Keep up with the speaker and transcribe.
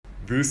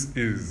This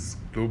is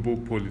Global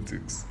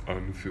Politics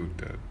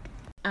Unfiltered.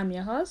 I'm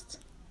your host,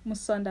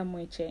 Musonda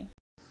Mweche.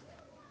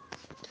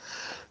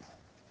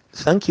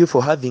 Thank you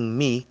for having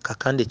me,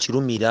 Kakande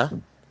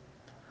Kirumira,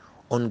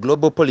 on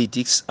Global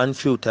Politics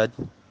Unfiltered.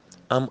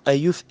 I'm a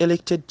youth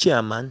elected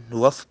chairman,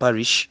 Nuaf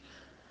Parish,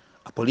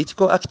 a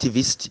political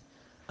activist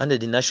under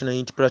the National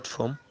Unity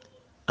Platform,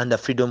 and a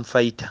freedom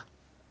fighter.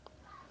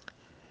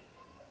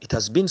 It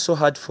has been so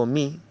hard for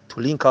me to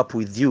link up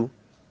with you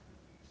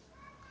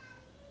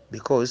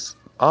because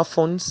our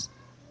phones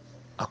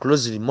are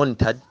closely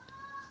monitored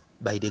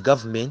by the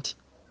government,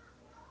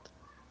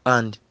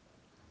 and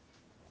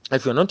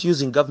if you're not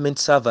using government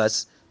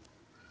servers,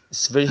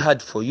 it's very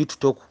hard for you to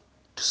talk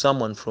to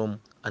someone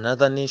from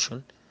another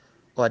nation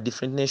or a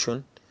different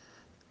nation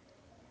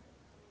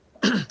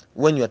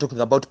when you are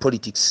talking about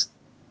politics,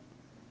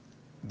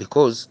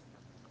 because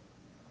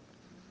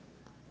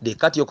they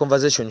cut your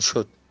conversation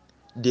short.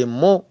 The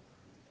more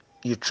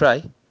you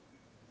try,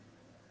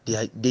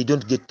 they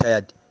don't get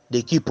tired.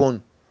 They keep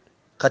on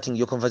cutting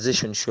your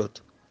conversation short.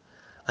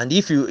 And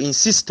if you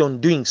insist on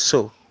doing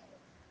so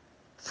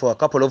for a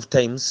couple of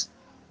times,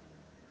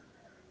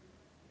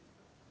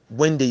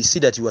 when they see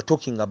that you are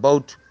talking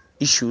about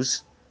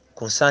issues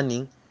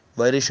concerning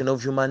violation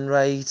of human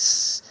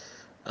rights,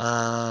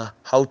 how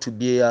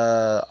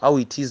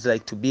it is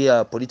like to be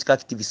a political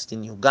activist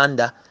in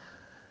Uganda,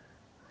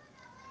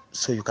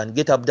 so you can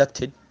get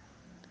abducted,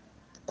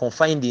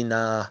 confined in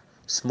a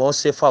small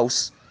safe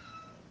house,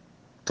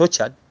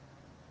 tortured,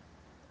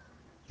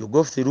 you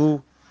go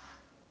through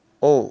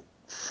all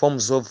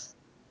forms of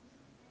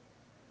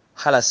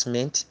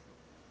harassment,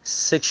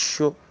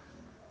 sexual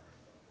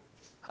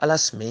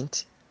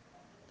harassment.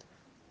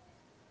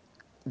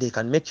 They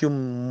can make you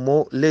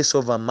less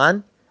of a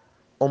man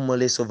or more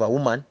less of a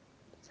woman,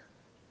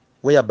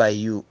 whereby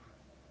you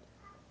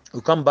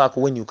come back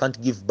when you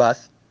can't give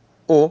birth,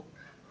 or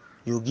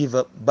you give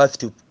birth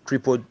to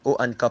crippled or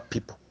handicapped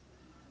people.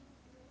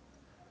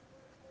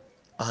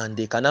 And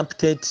they can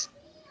amputate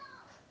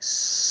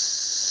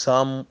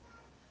some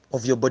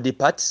of your body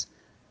parts,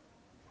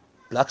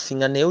 black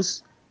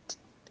fingernails,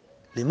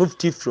 remove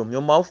teeth from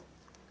your mouth,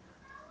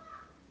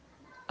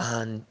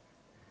 and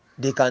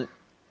they can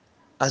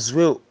as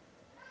well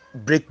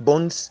break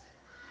bones.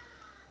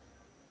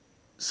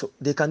 So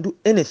they can do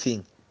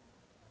anything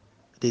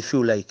they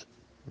feel like,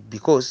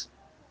 because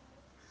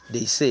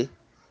they say,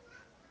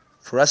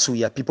 for us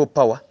we are people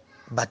power,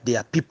 but they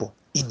are people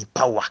in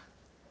power.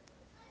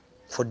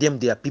 For them,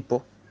 they are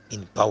people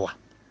in power.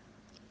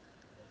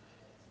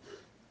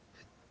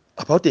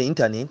 About the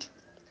internet,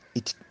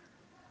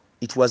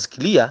 it was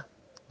clear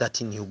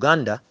that in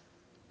Uganda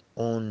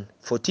on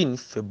 14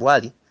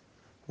 February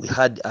we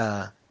had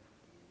a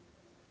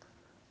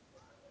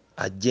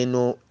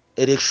general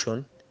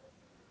election,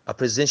 a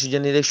presidential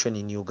general election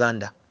in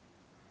Uganda,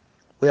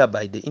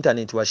 whereby the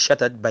internet was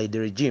shuttered by the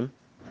regime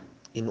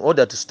in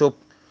order to stop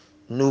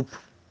noob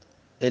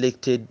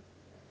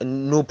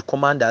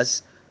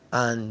commanders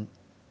and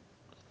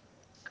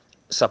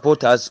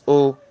supporters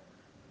or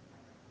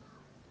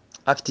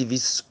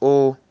activists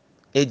or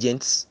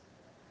agents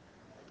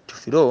to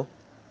follow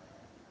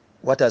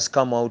what has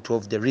come out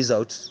of the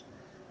results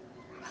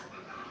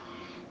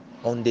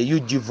on the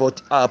UG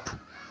Vote app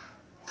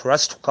for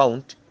us to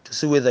count to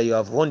see whether you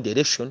have won the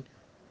election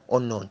or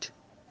not.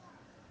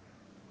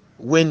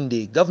 When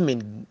the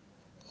government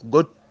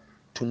got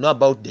to know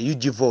about the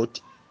UG Vote,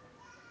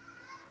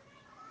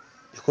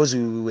 because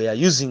we were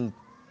using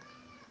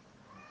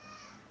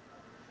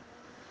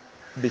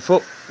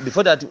before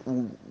that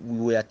we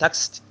were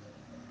taxed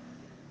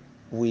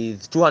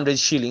with 200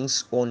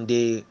 shillings on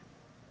the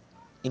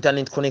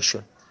internet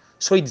connection,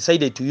 so he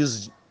decided to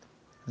use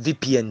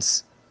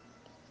VPNs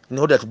in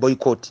order to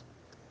boycott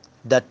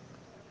that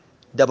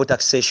double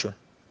taxation,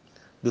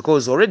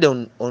 because already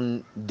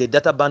on the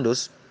data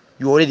bundles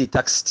you already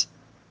taxed.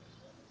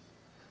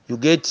 You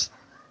get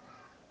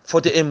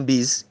 40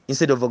 MBs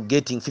instead of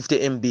getting 50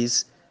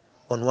 MBs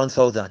on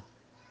 1000.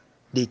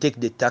 They take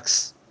the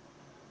tax.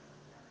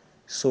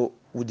 So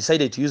we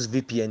decided to use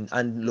VPN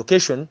and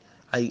location.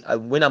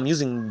 When I'm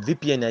using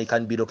VPN, I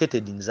can be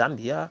located in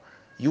Zambia,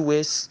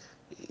 US,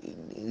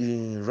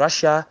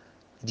 Russia.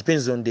 It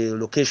depends on the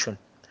location.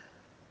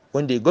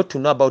 When they got to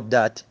know about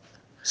that,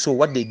 so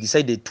what they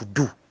decided to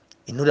do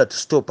in order to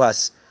stop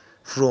us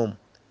from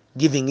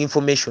giving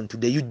information to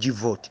the UG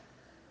Vote,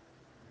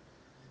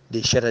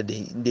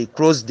 they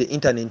closed the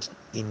internet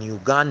in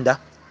Uganda,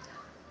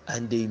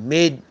 and they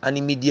made an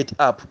immediate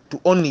app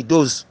to only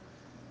those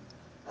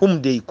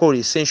whom they call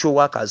essential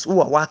workers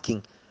who are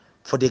working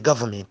for the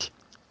government.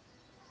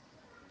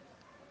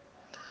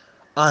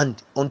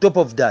 And on top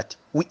of that,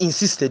 we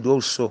insisted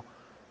also,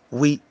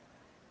 we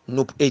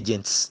NUP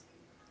agents,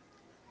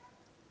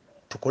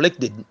 to collect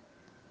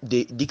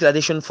the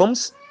declaration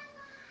forms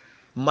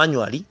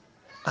manually,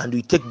 and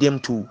we take them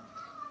to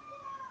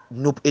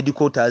NUP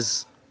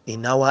headquarters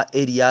in our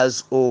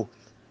areas or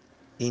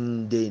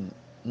in the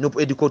NUP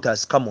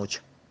headquarters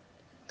Kamoch.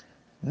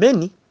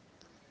 Many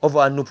of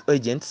our NUP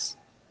agents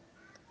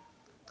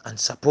and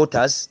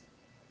supporters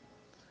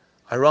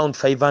around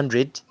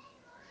 5,000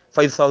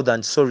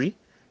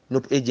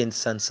 NOP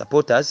agents and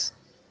supporters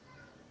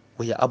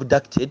were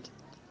abducted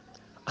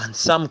and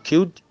some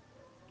killed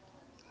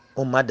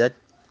or murdered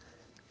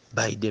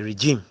by the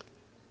regime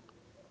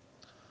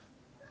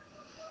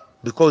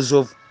because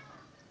of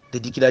the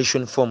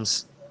declaration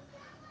forms.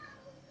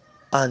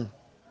 And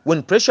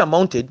when pressure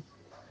mounted,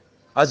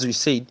 as we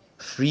said,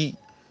 free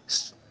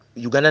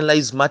Ugandan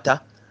lives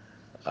matter,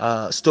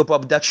 stop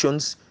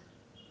abductions,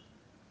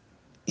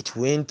 it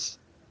went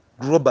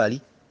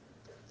globally,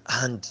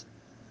 and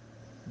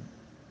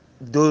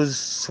those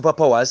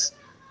superpowers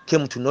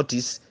came to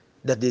notice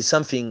that there's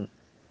something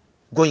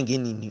going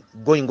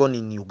on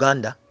in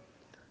Uganda.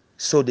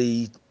 So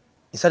they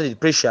started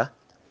pressure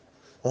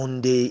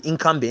on the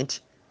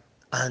incumbent,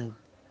 and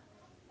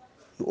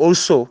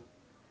also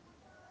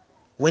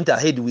went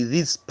ahead with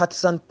this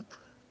partisan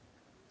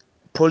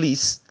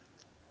police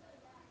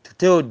to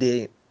tell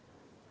the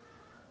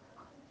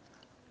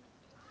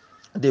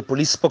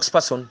police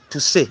spokesperson to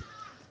say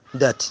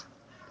that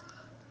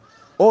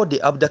all the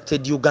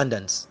abducted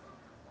Ugandans,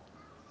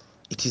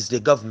 it is the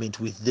government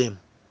with them.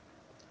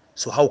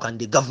 So how can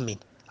the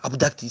government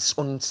abduct its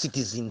own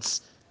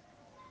citizens?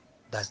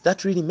 Does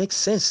that really make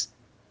sense?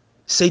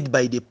 Said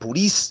by the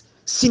police,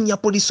 senior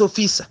police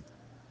officer.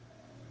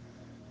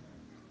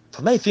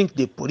 For me, I think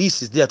the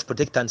police is there to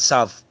protect and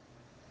serve,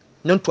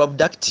 not to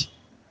abduct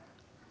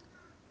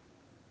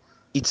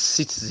its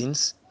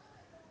citizens,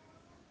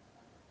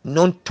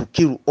 not to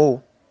kill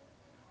or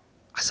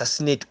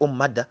assassinate or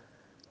murder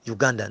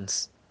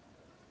Ugandans.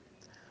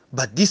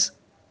 But this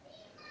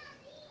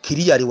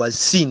clearly was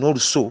seen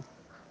also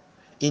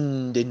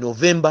in the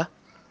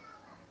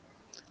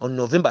on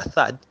November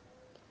 3rd,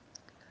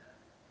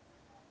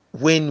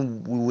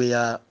 when we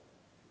were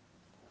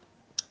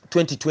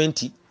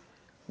 2020,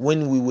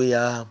 when we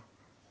were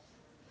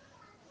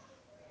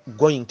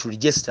going to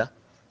register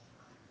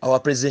our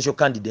presidential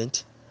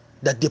candidate,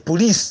 that the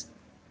police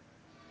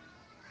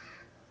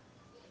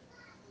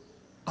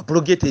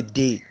abrogated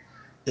the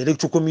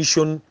electoral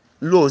commission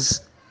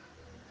laws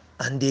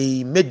and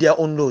they made their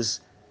own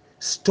laws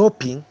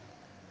stopping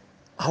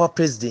our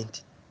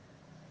president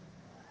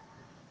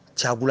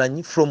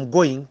Kyagulanyi from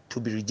going to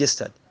be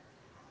registered.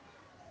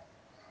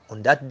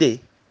 On that day,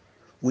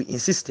 we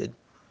insisted,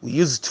 we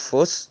used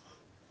force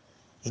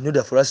in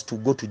order for us to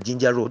go to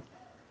Jinja Road,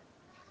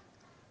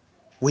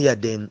 where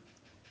the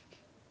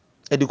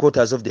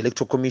headquarters of the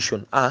electoral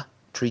commission are,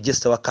 to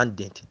register our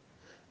candidate.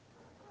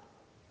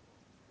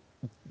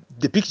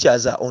 The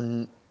pictures are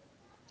on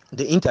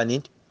the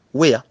internet,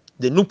 where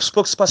the NUP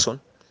spokesperson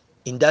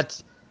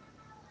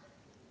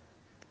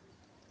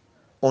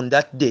on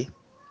that day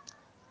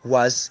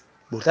was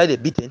brutally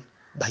beaten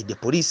by the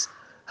police,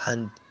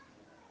 and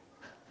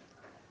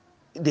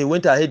they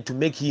went ahead to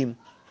make him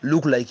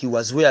look like he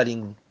was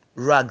wearing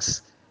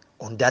rags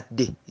on that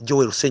day.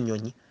 Joel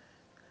Senyonyi,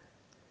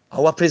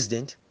 our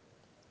president,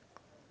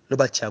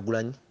 Robert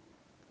Kyagulanyi,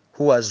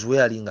 who was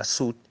wearing a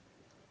suit,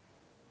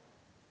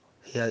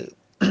 he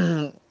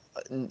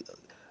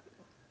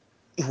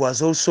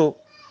was also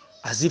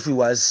as if he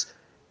was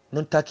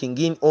not tucking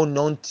in or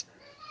not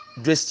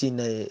dressed in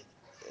a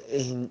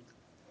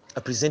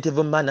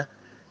presentable manner,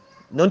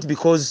 not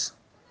because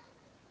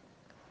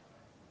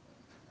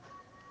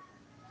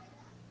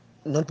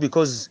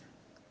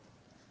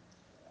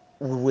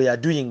we were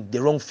doing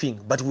the wrong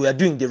thing, but we are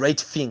doing the right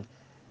thing,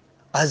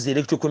 as the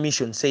electoral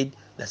commission said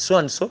that so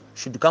and so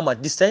should come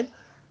at this time,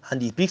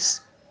 and he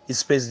picks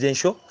his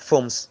presidential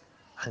forms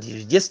and he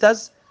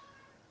registers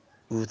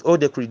with all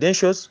the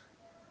credentials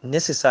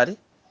necessary.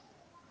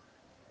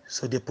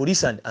 So the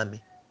police and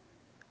army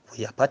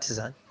were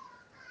partisan.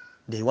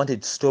 They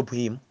wanted to stop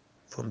him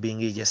from being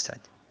registered.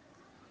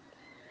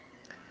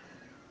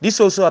 This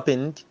also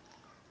happened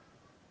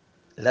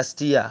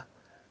last year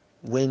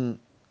when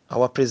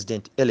our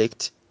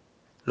president-elect,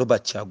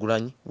 Robert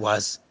Kyagulanyi,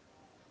 was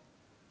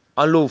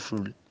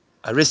unlawfully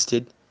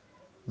arrested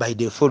by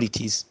the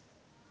authorities.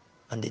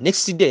 And the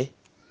next day,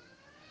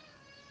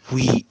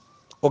 we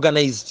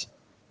organized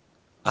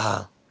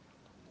a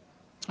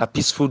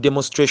peaceful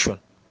demonstration.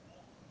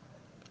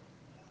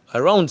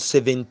 Around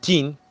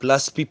 17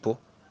 plus people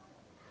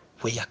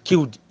were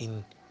killed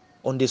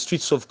on the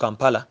streets of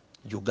Kampala,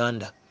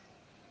 Uganda,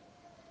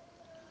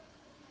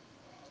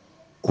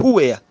 who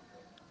were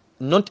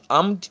not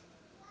armed,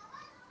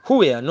 who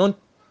were not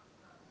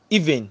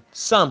even,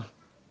 some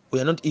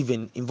were not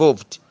even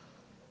involved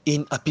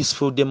in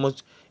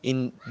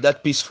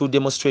that peaceful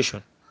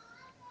demonstration.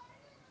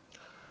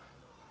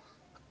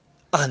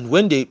 And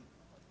when the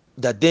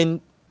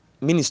then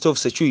Minister of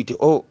Security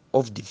or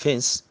of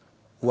Defense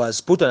was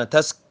put on a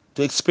task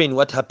to explain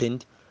what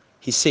happened,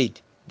 he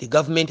said the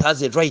government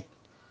has a right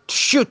to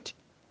shoot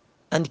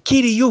and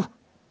kill you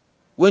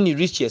when you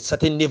reach a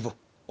certain level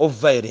of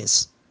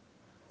violence.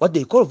 What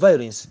they call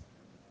violence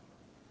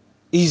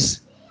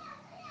is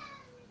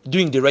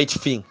doing the right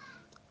thing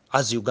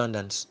as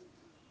Ugandans.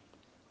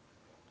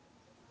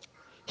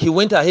 He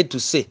went ahead to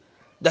say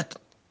that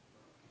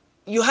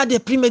you had a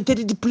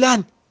premeditated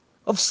plan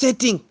of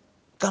setting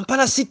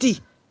Kampala City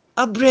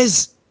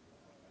Abres,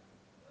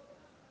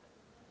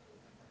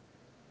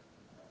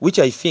 which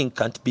I think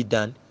can't be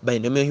done by a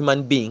normal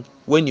human being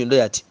when you know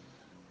that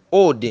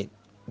all the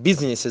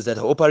businesses that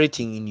are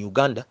operating in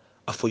Uganda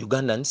are for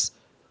Ugandans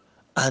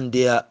and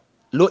they are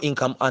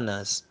low-income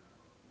earners.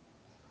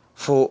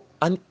 For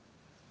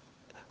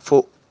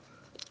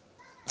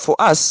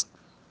us,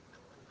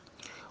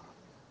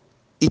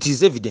 it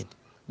is evident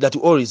that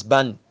we always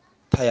burn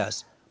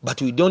tires,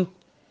 but we don't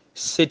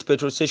set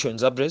petrol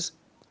stations abreast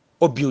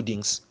or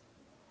buildings.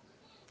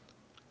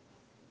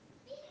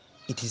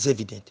 It is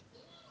evident.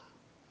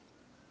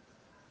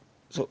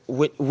 So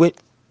when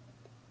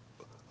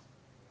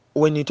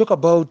you talk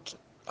about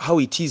how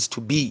it is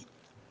to be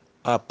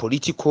a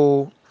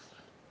political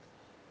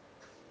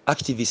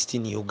activist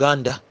in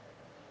Uganda,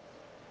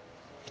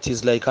 it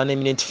is like an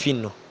eminent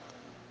finno.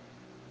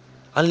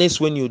 Unless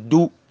when you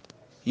do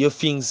your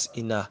things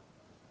in a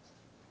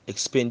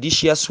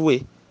expeditious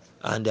way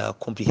and a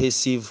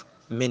comprehensive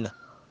manner.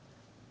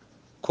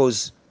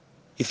 Because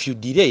if you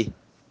delay,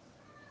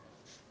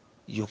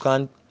 you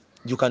can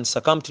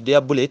succumb to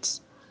their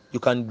bullets. You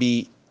can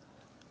be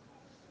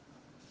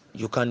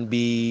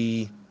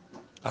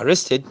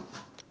arrested,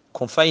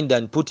 confined,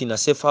 and put in a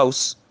safe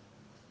house.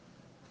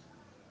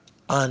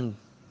 And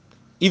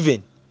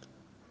even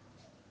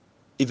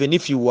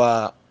if you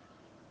were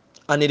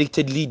an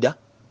elected leader,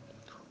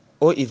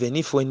 or even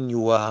if when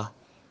you were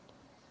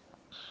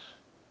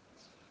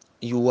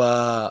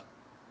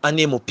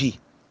an MOP,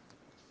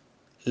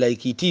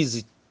 like it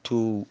is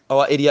to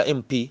our area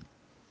MP,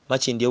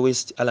 Machinde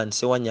West Alan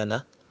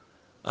Sewanyana,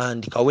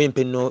 and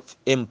Kawempe North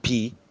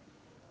MP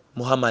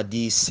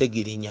Muhammadi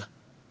Segirinya,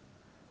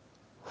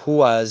 who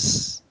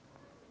was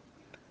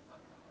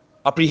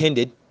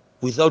apprehended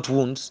without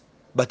wounds,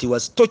 but he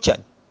was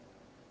tortured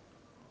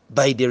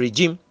by the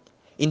regime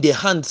in the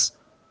hands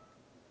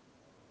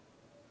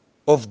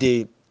of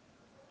the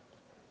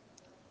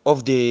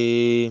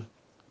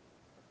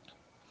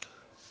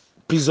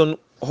prison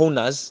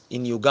owners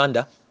in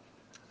Uganda,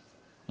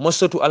 more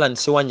so to Alan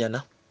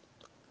Sewanyana.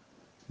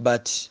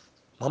 But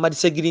Muhammad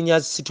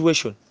Segirinya's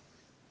situation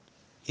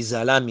is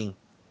alarming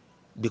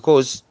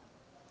because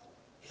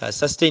he has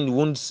sustained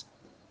wounds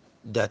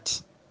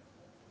that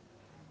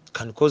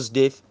can cause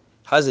death,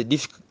 has a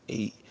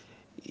difficulty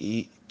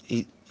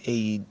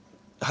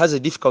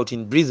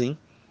in breathing,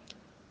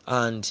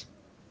 and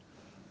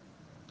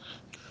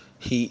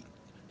he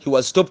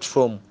was stopped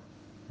from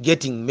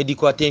getting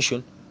medical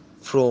attention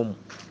from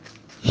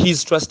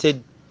his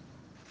trusted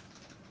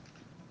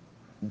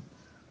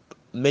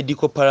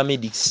medical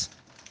paramedics.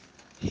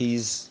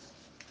 He's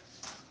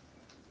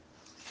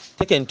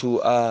taken to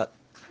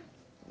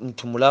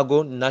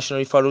Mulago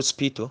National Referral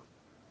Hospital,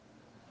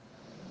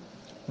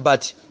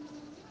 but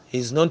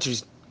has not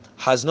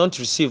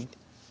received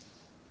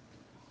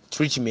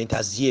treatment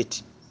as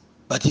yet,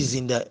 but he's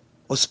in the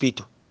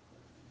hospital.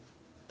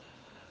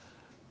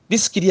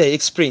 This clearly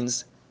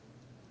explains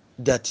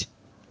that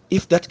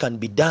if that can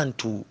be done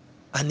to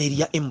an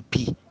area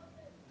MP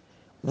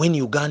when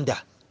Uganda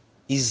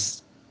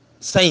is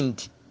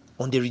signed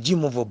on the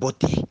regime of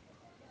Obote,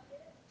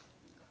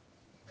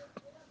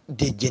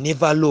 the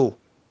Geneva law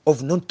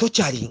of not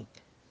torturing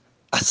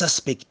a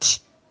suspect.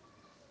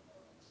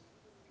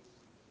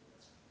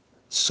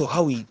 So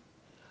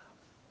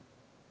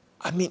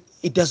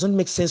it doesn't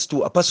make sense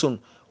to a person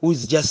who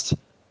is just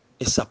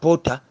a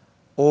supporter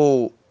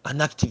or an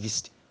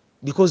activist,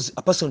 because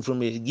a person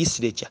from a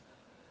legislature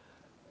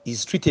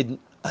is treated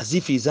as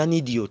if he's an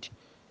idiot.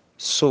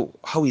 So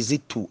how is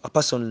it to a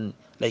person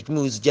like me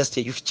who is just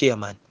a youth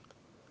chairman?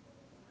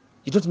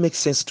 It don't make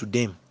sense to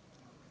them.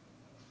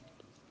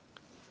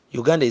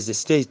 Uganda is a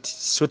state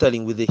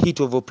struggling with the heat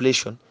of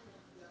oppression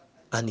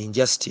and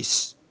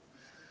injustice,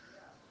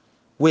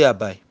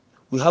 whereby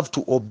we have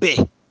to obey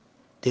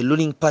the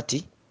ruling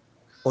party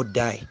or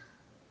die.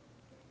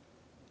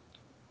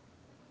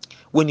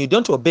 When you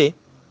don't obey,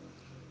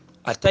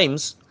 at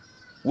times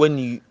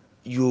when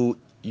you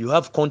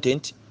have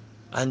content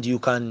and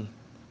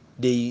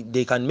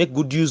they can make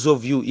good use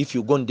of you, if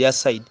you go on their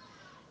side,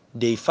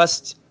 they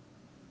first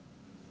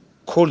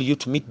call you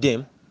to meet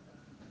them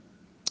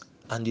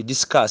and you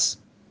discuss.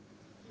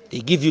 They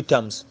give you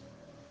terms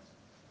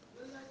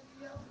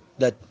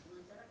that,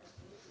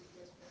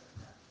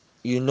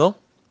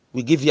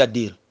 we give you a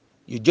deal.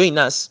 You join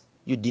us,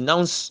 you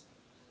denounce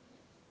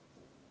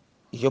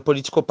your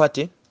political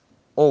party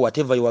or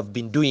whatever you have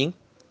been doing,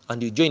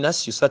 and you join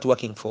us, you start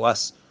working for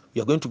us.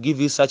 We are going to give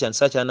you such and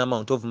such an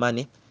amount of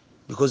money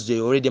because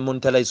they already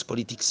monetize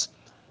politics.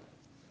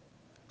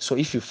 So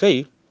if you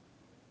fail,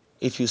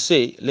 if you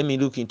say, let me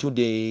look into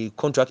the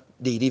contract,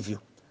 they leave you.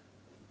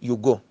 You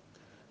go.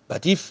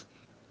 But if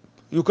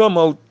you come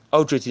out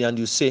outrightly and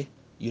you say,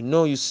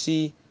 you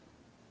see,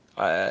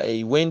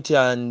 I went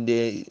and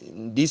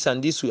this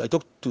and this, I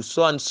talked to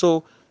so and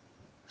so,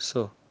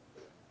 so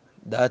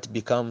that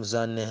becomes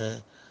an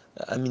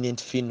eminent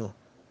fino.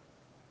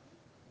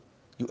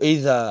 You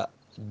either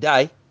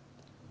die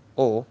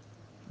or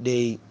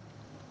they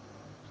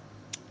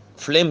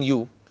flame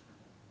you,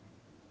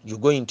 you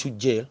go into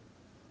jail,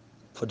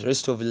 for the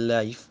rest of your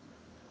life,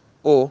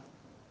 or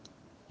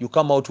you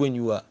come out when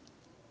you are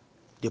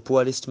the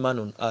poorest man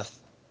on earth.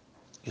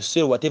 You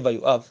sell whatever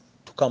you have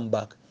to come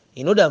back.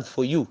 In order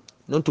for you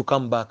not to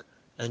come back,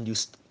 and you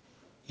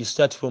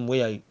start from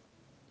where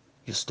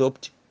you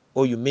stopped,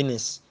 or you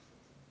menace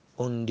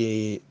on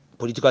the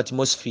political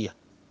atmosphere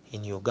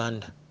in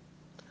Uganda.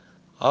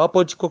 Our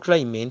political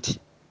climate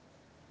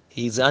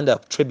is under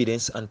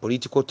turbulence and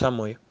political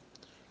turmoil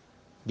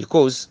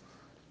because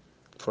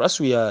for us,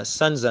 we are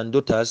sons and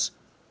daughters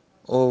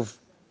of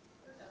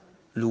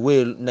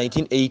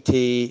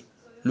 1980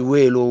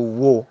 Luwelo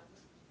War,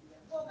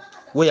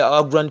 where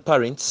our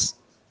grandparents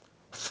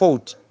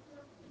fought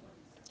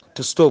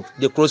to stop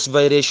the gross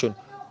violation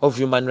of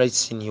human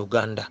rights in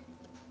Uganda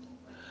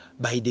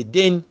by the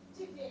then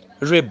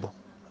rebel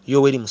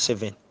Yoweri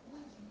Museveni.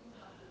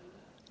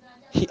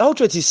 He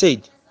outrightly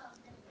said,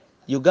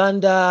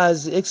 Uganda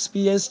has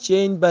experienced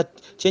change,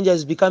 but change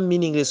has become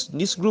meaningless.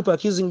 This group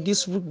accusing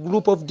this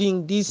group of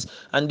doing this,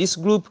 and this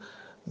group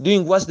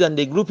doing worse than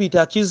the group it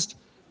accused.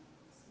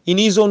 In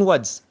his own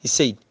words, he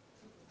said,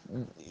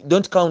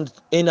 don't count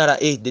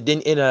NRA, the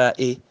then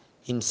NRA,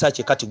 in such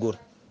a category.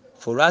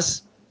 For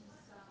us,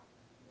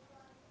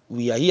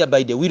 we are here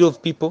by the will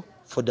of people,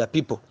 for the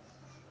people,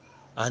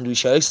 and we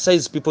shall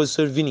exercise people's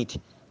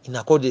sovereignty in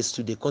accordance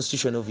to the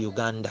Constitution of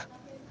Uganda.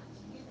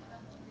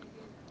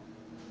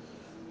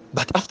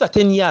 But after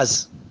 10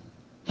 years,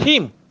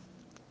 him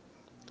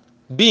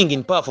being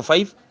in power for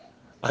 5,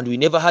 and we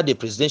never had a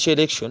presidential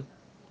election,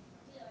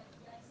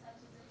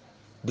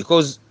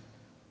 because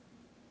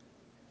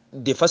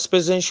the first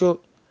presidential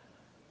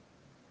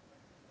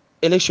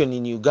election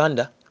in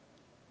Uganda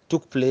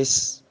took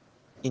place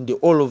in the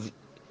whole of,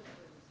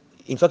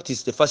 in fact,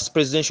 it's the first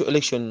presidential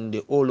election in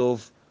the whole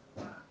of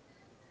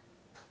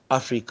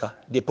Africa,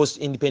 the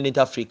post-independent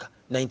Africa,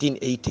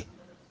 1980,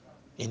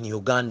 in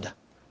Uganda.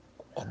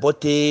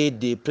 Obote,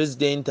 the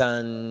president,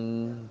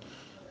 and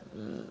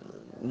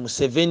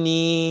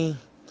Museveni,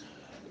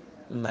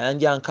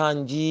 Mayanja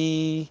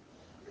Nkanji,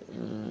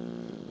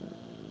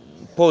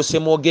 Paul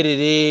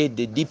Semogerere,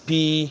 the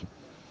DP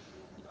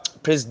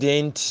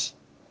president,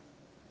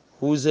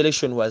 whose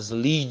election was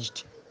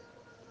alleged,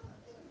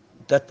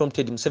 that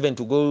prompted Museveni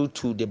to go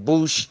to the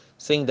bush,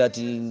 saying that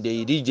in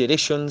the rigged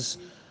elections.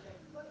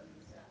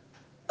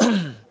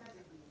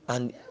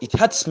 And it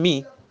hurts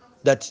me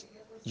that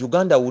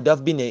Uganda would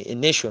have been a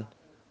nation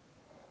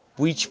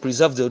which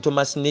preserves the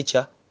autonomous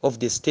nature of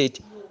the state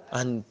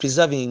and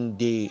preserving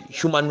the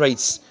human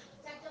rights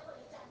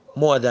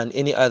more than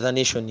any other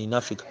nation in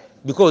Africa,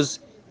 because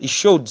it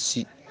showed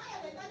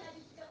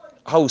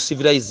how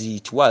civilized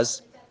it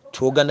was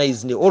to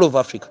organize in the whole of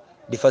Africa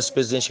the first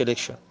presidential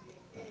election.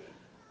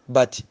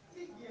 But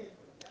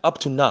up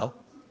to now,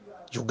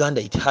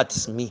 Uganda, it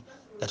hurts me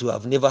that we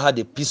have never had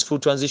a peaceful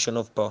transition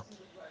of power.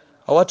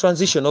 Our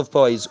transition of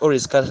power is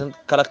always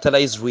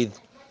characterized with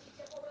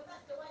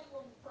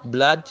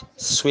blood,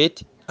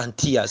 sweat, and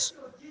tears.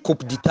 Coup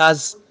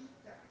d'etats,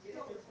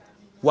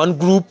 one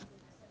group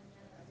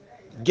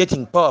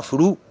getting power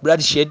through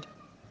bloodshed.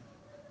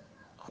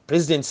 Our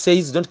president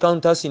says, don't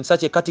count us in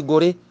such a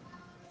category.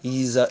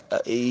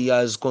 He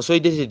has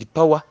consolidated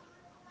power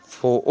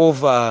for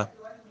over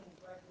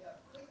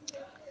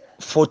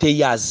 40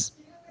 years.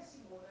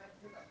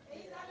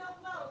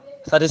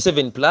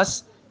 37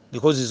 plus,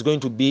 because he's going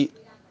to be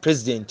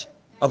president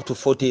up to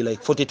 40,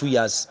 like 42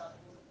 years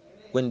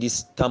when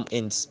this term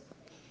ends.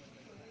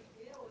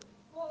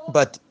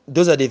 But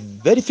those are the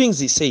very things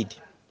he said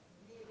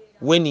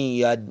when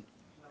he had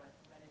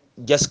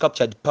just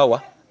captured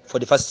power for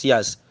the first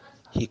years.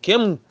 He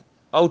came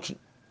out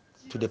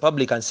to the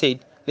public and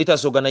said, let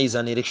us organize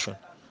an election.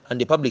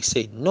 And the public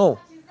said, no.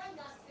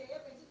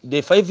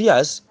 The 5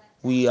 years,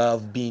 we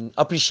have been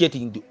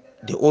appreciating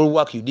the whole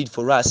work you did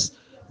for us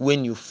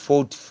when you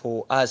fought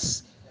for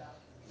us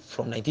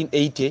from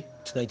 1980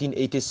 to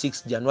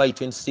 1986, January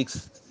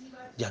 26th,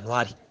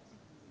 January.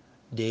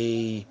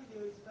 The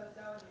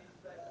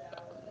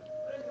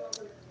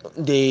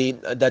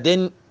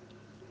then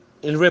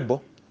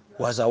rebel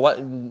was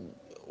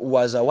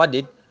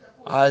awarded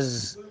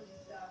as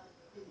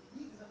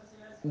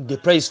the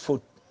prize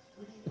for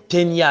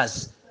 10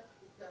 years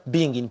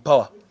being in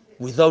power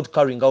without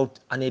carrying out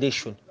an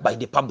election by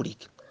the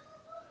public.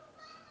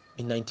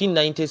 In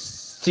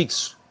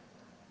 1996,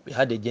 we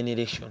had a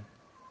generation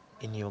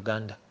in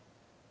Uganda.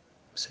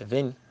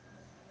 Museveni,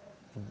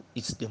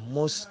 it's the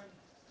most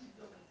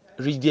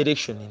rigged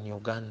election in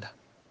Uganda.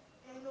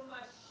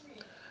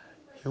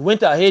 He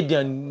went ahead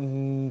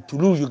and to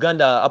rule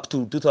Uganda up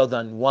to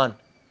 2001.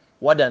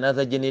 What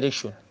another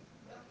generation.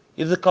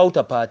 His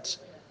counterpart,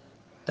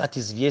 that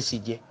is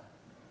VSJ,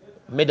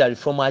 made a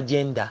reform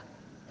agenda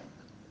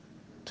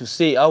to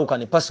say, how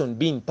can a person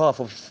be in power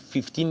for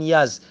 15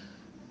 years?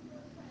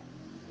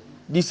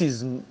 This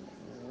is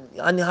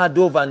unheard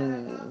of,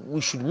 and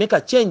we should make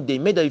a change. They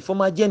made a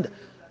reform agenda.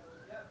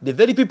 The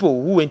very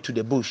people who went to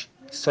the bush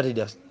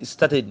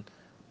started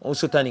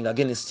also turning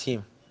against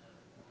him.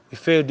 We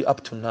failed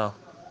up to now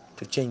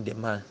to change the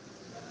man.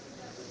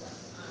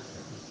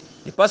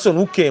 The person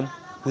who came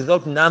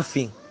without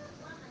nothing,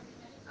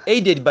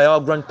 aided by our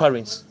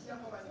grandparents.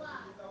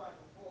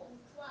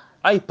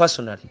 I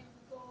personally,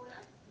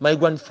 my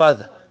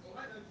grandfather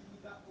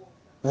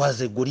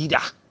was a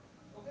gorilla.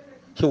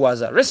 He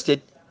was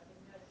arrested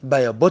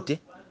by Obote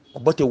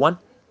 1,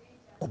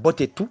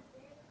 Obote 2,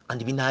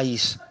 and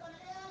Binais,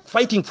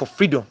 fighting for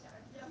freedom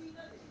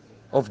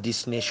of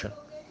this nation.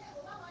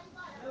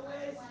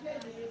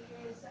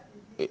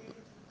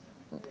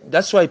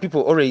 That's why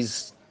people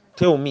always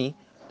tell me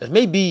that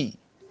maybe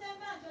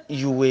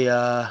you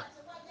were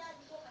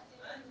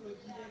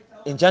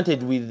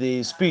enchanted with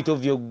the spirit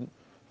of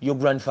your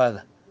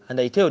grandfather. And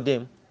I tell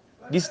them,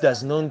 this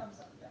does not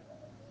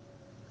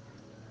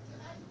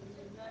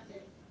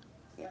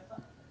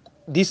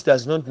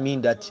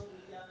mean that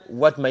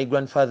what my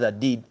grandfather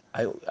did,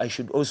 I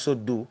should also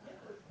do,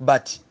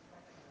 but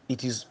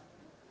it is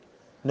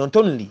not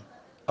only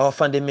our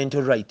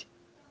fundamental right,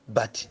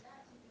 but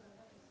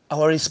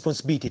our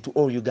responsibility to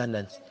all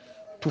Ugandans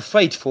to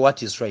fight for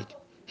what is right.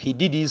 He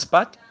did his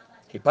part,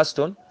 he passed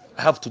on,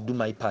 I have to do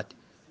my part.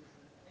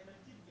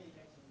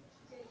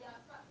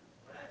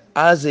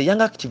 As a young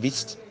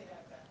activist,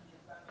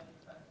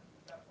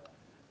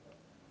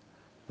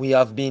 we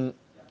have been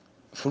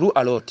through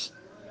a lot,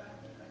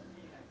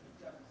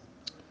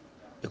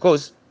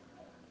 because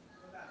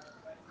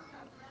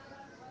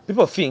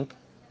people think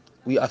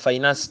we are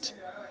financed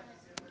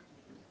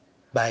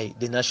by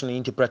the National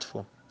Unity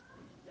Platform.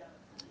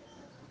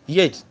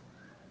 Yet,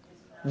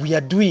 we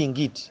are doing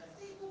it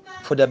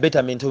for the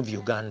betterment of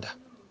Uganda.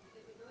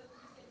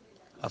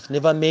 I've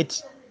never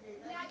met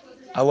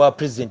our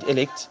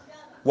president-elect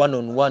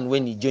one-on-one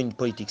when he joined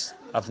politics.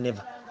 I've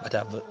never. But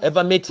I've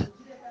ever met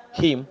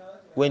him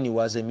when he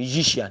was a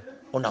musician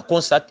on a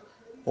concert,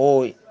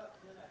 or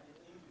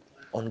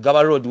on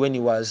Gaba Road when he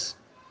was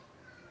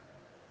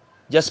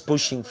just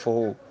pushing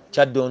for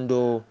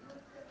Chadondo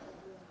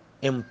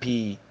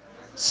MP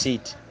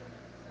seat.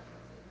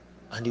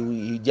 And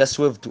he just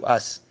waved to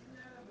us.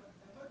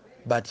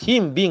 But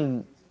him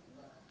being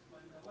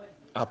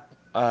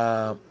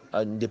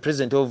the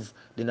president of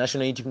the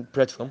National Unity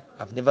Platform,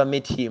 I've never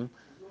met him.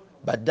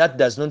 But that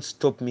does not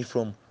stop me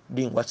from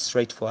doing what's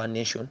right for our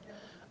nation.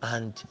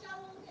 And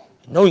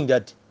knowing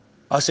that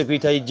our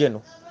Secretary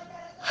General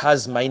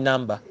has my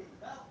number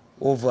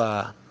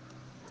over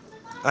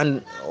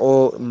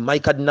or my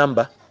card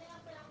number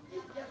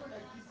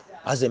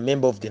as a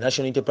member of the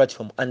National Unity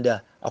Platform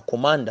under a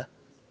commander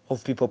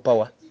of People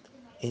Power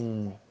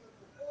in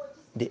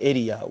the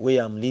area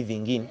where I'm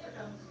living in.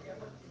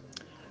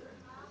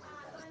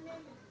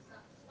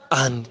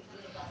 And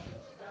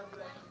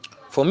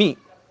for me,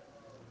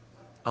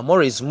 I'm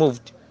always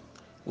moved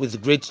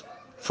with great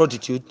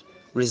fortitude,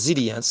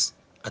 resilience,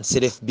 and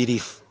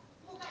self-belief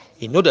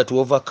in order to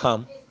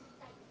overcome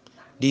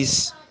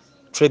this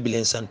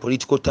turbulence and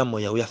political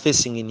turmoil we are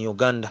facing in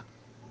Uganda.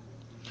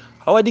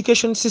 Our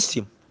education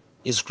system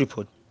is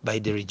crippled by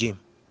the regime.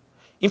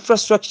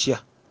 Infrastructure,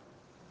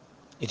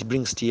 it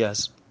brings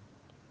tears.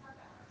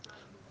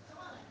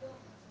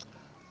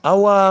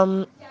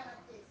 Our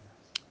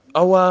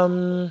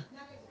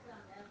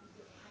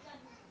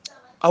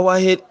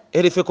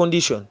health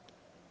condition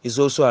is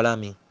also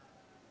alarming,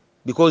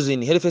 because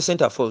in health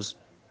center falls,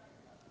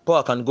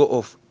 power can go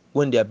off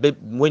when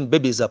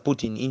babies are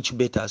put in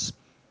incubators.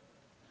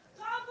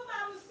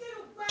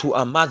 To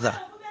a mother,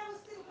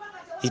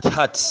 it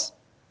hurts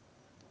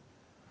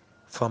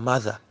for a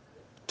mother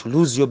to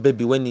lose your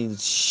baby when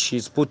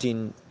she's put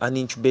in an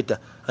incubator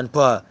and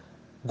power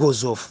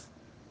goes off.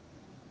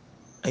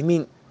 I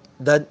mean,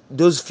 that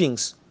those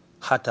things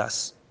hurt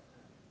us.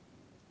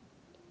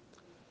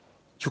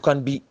 You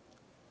can be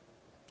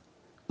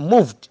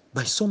moved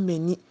by so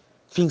many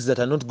things that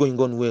are not going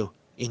on well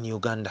in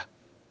Uganda.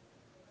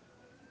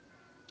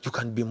 You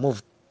can be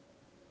moved.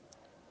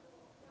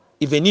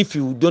 Even if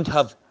you don't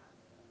have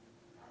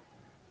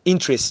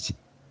interest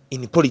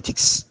in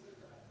politics,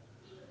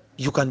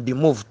 you can be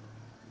moved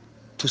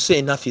to say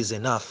enough is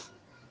enough.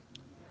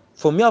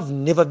 For me, I've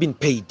never been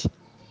paid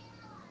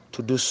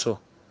to do so.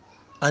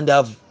 And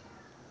I've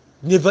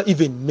never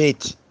even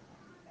met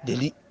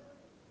the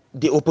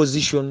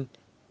opposition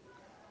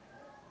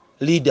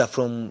leader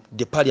from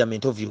the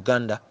Parliament of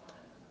Uganda,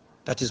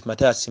 that is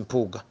Matthias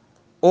Simpuga,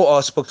 or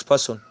our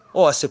spokesperson,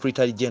 or our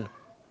Secretary General.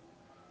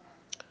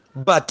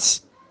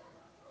 But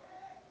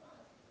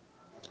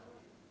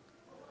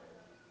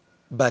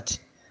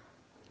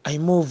I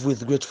move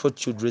with great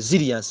fortitude,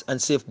 resilience,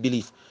 and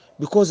self-belief,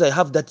 because I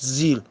have that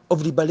zeal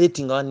of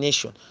liberating our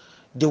nation.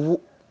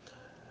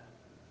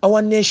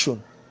 Our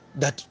nation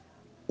that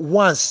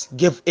once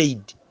gave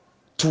aid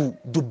to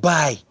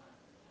Dubai,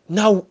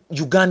 now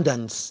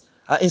Ugandans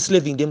are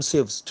enslaving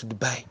themselves to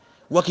Dubai,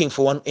 working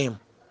for one aim.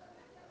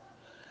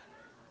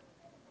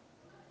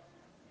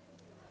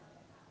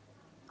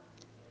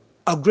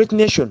 A great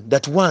nation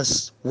that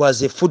once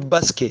was a food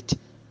basket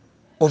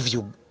of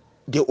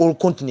the whole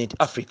continent,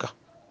 Africa.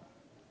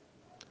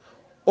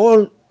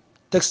 All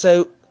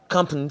textile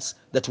companies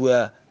that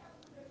were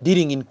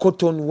dealing in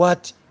cotton,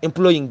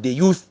 employing the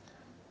youth,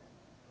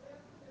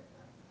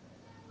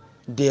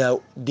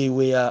 they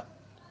were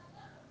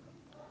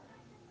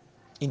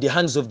in the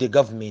hands of the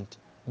government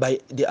by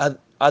the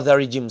other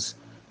regimes,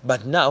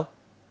 but now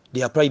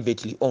they are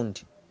privately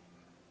owned.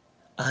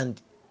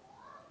 And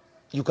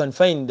you can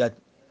find that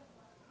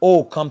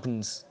all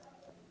companies,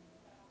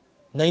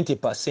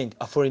 90%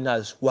 are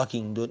foreigners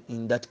working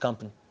in that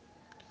company.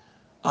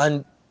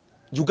 And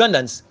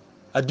Ugandans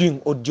are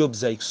doing odd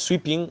jobs like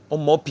sweeping or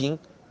mopping,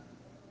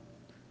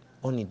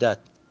 only that.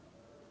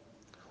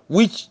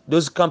 Which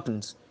those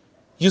companies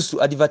used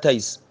to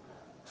advertise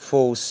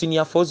for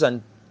senior 4s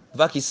and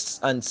vacists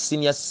and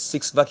senior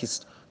 6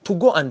 vacists to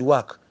go and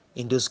work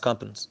in those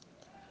companies.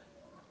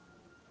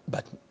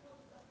 But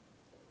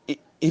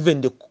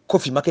even the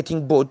coffee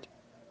marketing board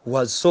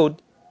was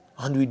sold,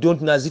 and we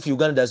don't know, as if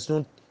Uganda does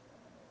not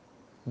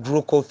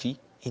grow coffee.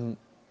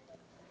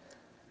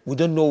 We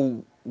don't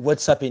know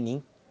what's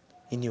happening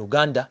in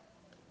Uganda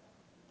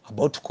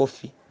about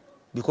coffee,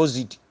 because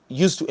it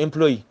used to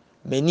employ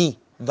many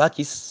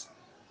vacists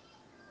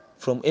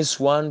from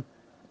S1,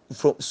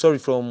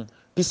 from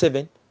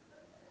P7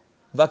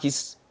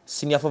 vacists,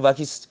 senior 4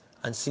 vacists,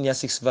 and senior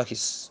 6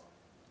 vacists.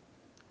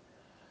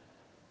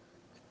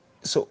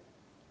 So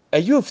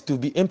you have to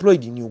be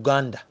employed in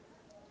Uganda.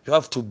 You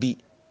have to be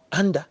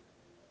under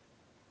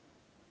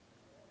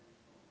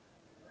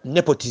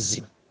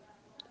nepotism.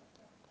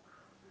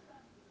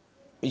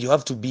 You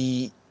have to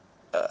be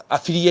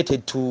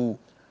affiliated to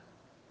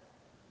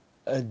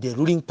the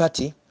ruling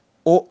party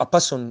or a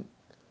person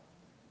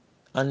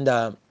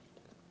under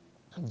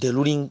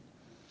the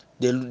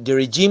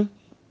regime.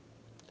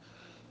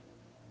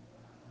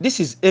 This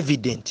is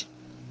evident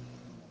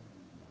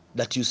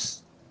that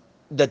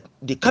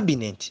the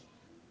cabinet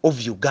of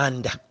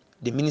Uganda,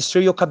 the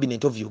ministerial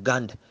cabinet of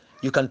Uganda,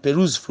 you can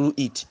peruse through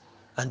it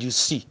and you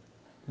see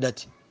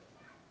that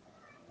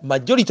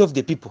majority of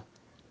the people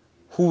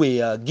who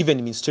were given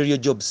ministerial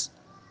jobs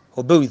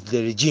obey with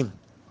the regime.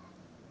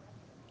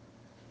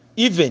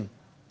 Even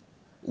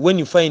when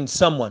you find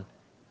someone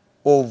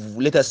of,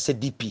 let us say,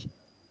 DP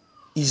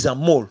is a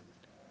mole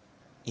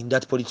in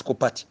that political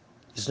party,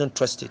 is not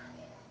trusted.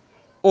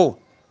 Or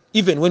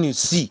even when you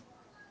see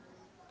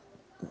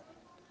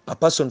a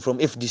person from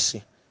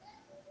FDC,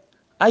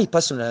 I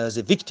personally, as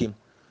a victim,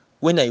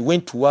 when I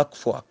went to work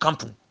for a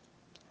company,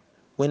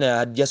 when I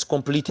had just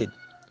completed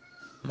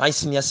my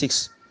senior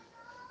 6,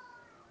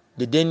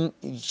 then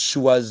she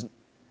was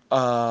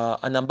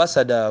an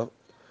ambassador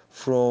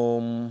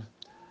from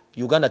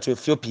Uganda to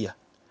Ethiopia.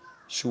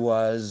 She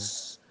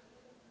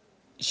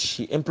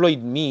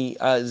employed me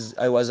as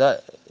I was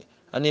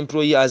an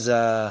employee, as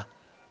a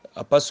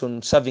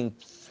person serving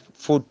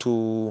food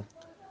to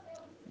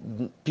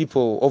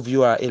people of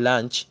URA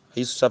lunch. I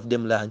used to serve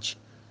them lunch.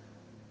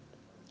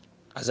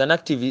 As an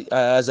activist,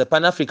 as a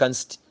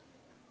Pan-Africanist,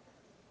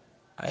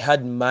 I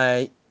had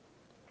my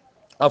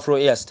Afro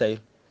hairstyle,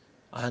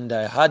 and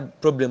I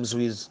had problems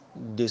with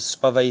the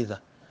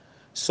supervisor.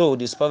 So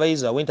the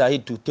supervisor went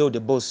ahead to tell the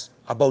boss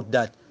about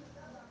that,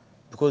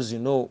 because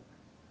in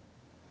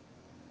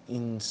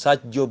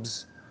such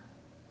jobs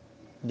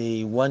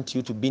they want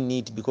you to be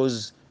neat,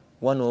 because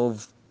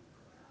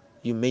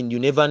you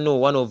never know,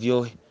 one of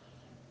your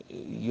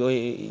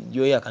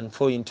hair can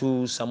fall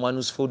into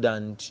someone's food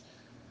and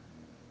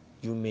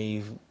you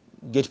may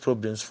get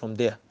problems from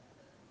there.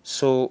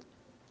 So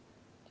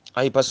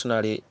I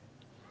personally,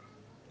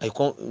 I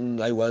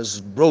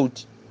was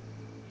brought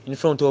in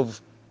front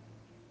of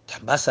the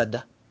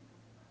ambassador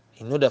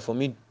in order for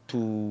me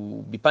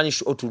to be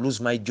punished or to lose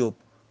my job.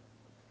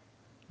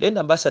 Then the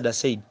ambassador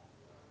said,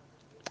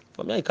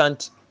 for me, I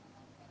can't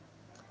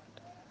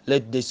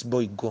let this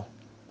boy go,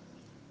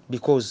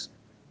 because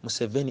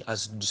Museveni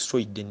has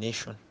destroyed the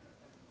nation.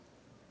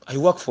 I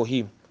work for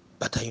him,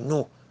 but I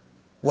know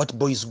what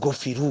boys go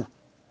through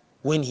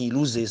when he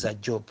loses a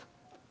job.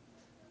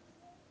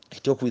 I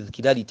talk with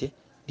clarity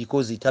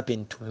because it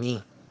happened to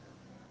me.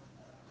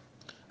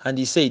 And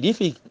he said if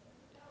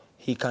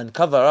he can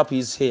cover up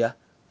his hair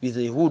with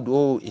a hood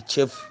or a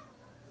chef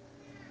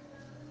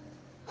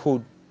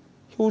hood,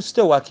 he will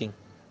stay working.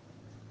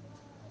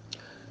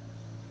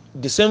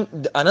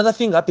 Another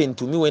thing happened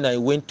to me when I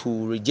went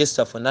to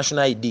register for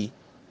national ID.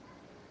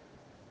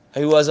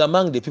 I was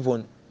among the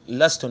people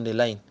last on the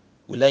line.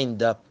 We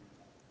lined up.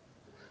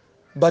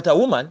 But a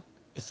woman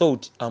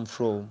thought I'm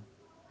from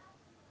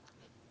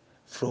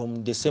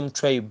the same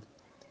tribe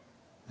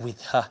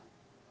with her.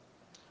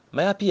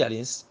 My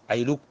appearance, I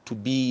look to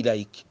be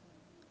like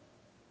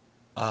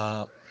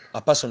a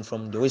person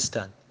from the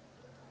Western.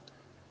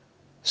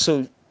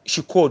 So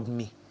she called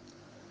me.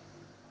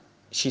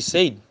 She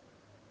said,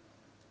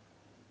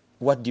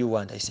 what do you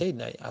want? I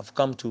said, I've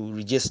come to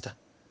register.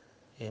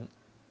 And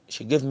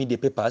she gave me the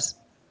papers.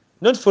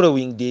 Not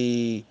following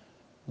the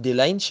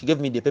line, she gave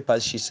me the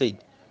papers. She said,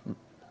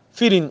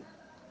 fill in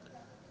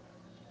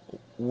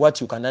what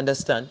you can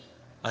understand,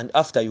 and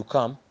after you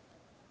come,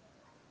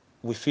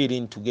 we fill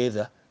in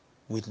together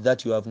with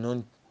that you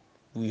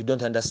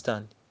don't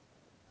understand.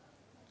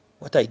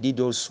 What I did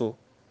also,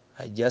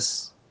 I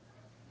just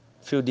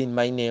filled in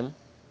my name,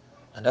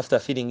 and after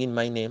filling in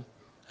my name,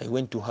 I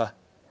went to her.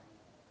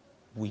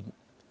 we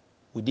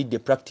did the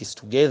practice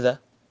together,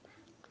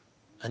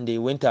 and they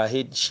went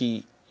ahead.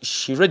 She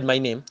read my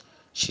name.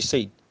 She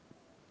said,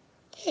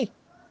 "Hey,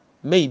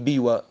 maybe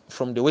you are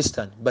from the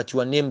Western, but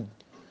you are named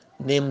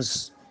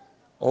names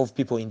of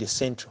people in the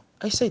Central."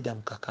 I said,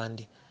 "I'm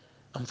Kakande.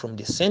 I'm from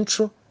the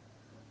Central.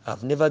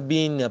 I've never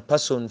been a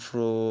person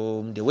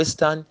from the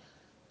Western."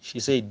 She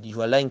said,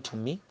 "You are lying to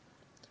me.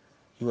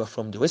 You are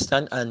from the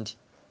Western, and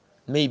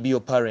maybe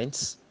your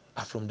parents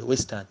are from the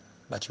Western,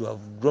 but you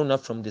have grown up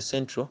from the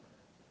Central."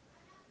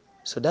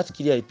 So that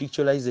clearly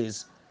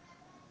picturizes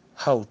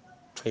how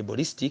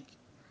tribalistic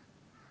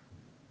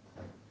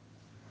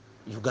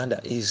Uganda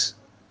is.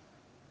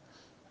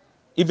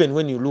 Even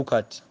when you look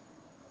at,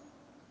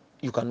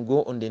 you can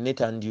go on the net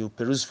and you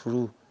peruse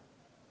through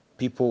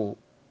people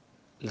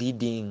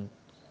leading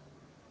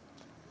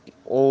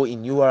or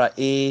in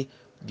URA,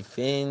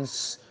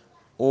 defense,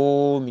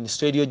 or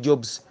ministerial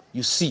jobs,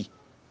 you see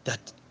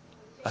that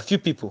a few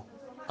people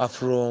are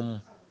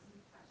from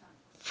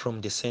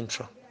the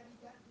Central.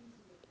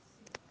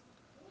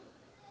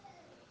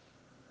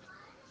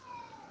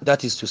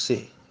 That is to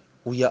say,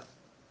 we are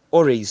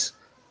always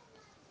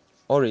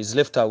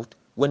left out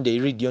when they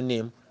read your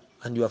name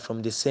and you are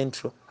from the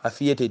Central,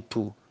 affiliated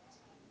to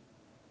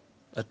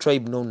a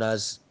tribe known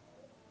as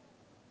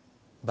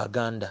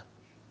Baganda.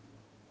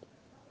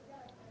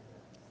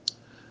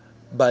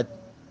 But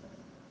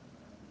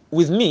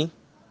with me,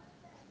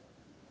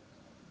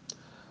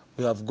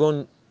 we have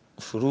gone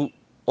through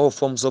all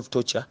forms of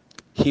torture,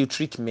 ill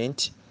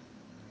treatment,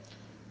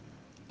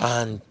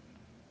 and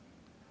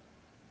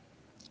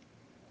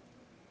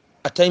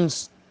at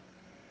times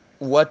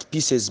what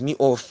pisses me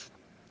off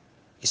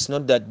is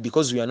not that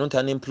because we are not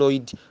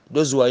unemployed,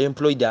 those who are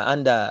employed are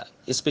under,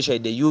 especially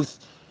the youth,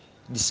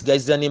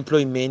 disguised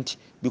unemployment.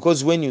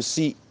 Because when you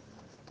see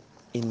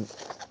in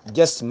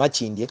just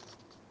Machinde,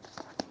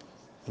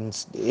 in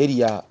the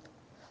area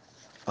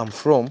I'm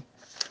from,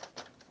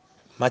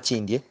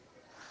 Machinde,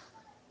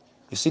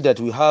 you see that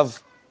we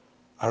have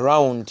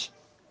around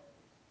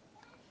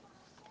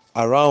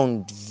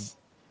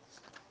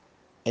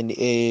and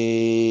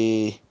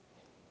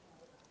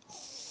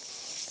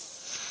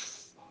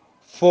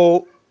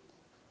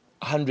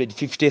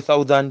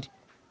 450,000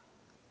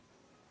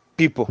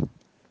 people,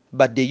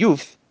 but the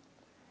youth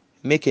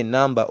make a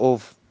number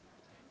of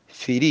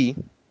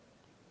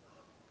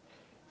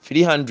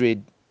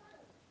 310,000,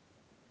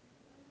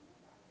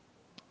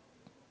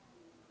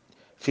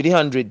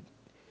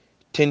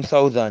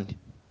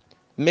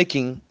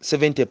 making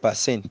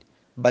 70%.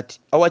 But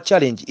our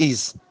challenge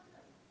is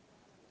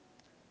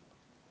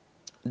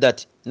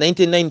that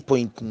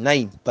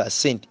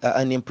 99.9% are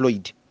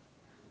unemployed,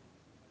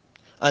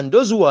 and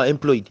those who are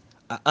employed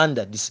are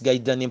under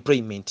disguised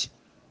unemployment.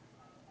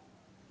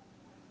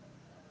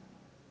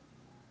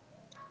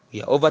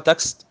 We are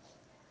overtaxed.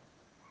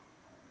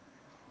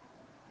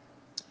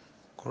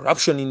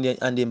 Corruption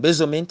and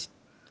embezzlement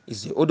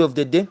is the order of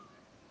the day.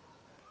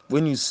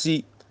 When you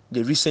see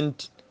the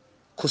recent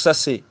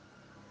Kusase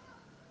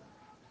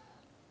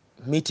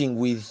meeting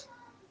with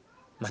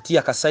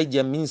Matia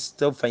Kasaija,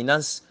 Minister of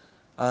Finance,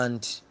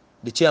 and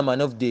the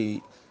chairman of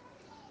the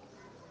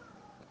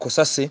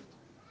Kusase,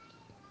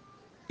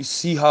 you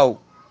see how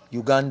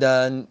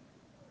Ugandan,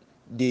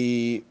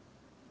 you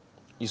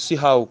see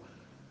how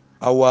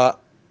our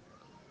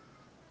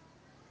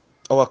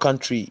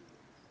country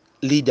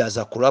leaders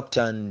are corrupt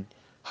and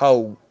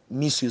how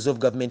misuse of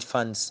government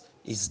funds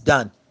is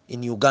done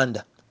in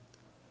Uganda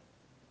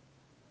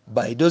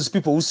by those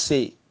people who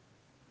say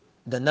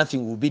that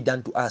nothing will be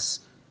done to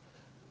us.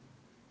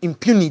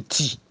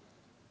 Impunity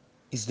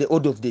is the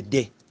order of the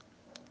day.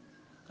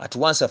 At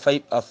once, a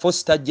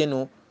 4-star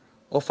general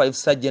or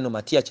 5-star general,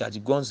 Matia Charles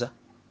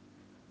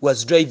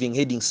was driving,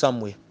 heading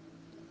somewhere.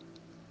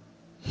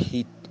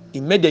 He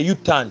made a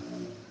U-turn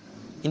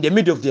in the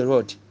middle of the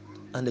road,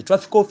 and the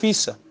traffic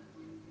officer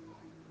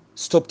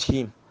stopped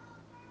him.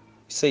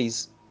 He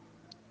says,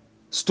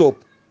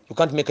 "Stop, you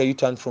can't make a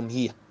U-turn from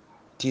here.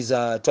 It is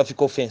a traffic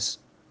offense."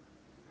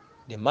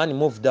 The man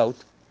moved out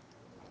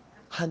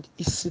and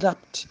he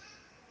slapped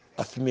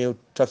a female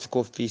traffic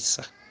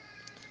officer,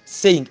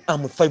 saying,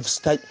 I'm a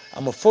 4-star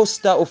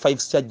or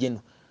 5-star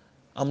general.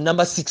 I'm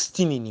number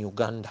 16 in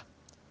Uganda."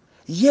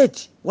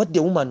 Yet, what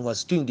the woman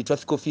was doing, the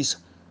traffic officer,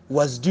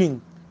 was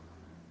doing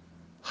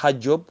her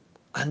job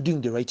and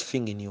doing the right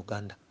thing in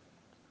Uganda.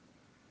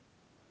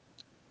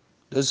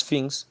 Those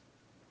things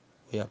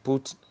were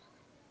put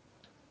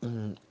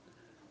on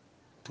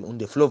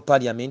the floor of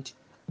parliament,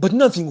 but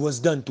nothing was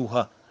done to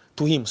him,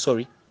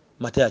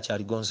 Mataya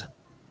Charigonza.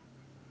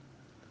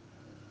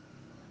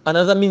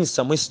 Another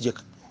minister, Mwesije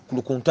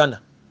Kulukuntana,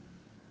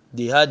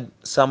 they had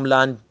some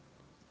land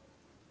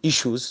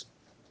issues.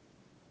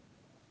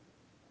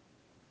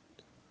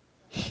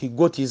 He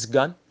got his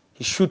gun,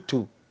 he shoot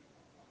to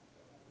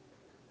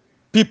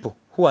people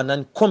who are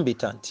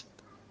non-combatant,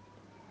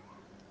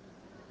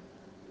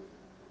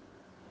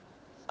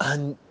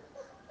 and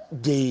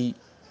they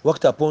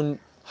worked upon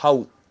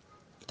how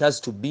it has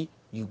to be.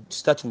 You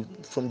start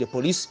from the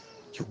police,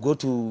 you go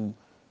to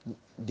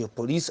the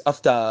police,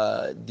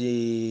 after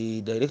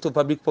the director of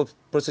public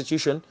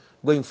prosecution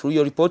going through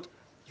your report,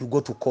 you go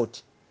to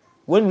court.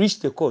 When you reach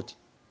the court,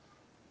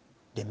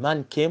 the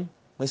man came,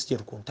 Mr.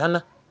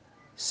 Kuntana,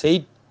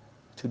 said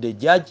to the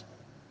judge,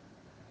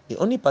 the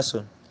only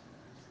person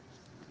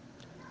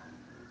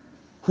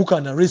who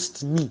can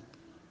arrest me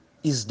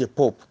is the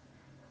Pope.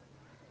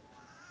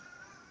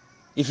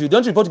 If you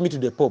don't report me to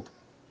the Pope,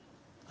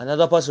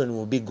 another person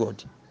will be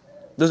God.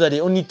 Those are the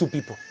only two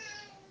people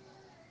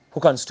who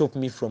can stop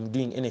me from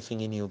doing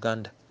anything in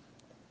Uganda.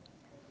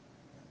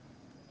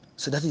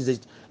 So that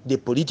is the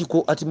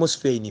political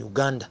atmosphere in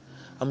Uganda.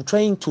 I'm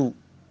trying to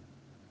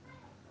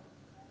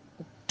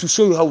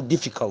show you how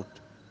difficult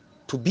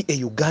to be a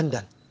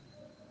Ugandan.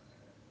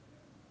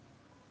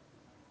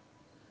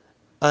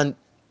 And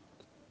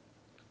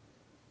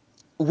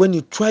when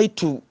you try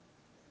to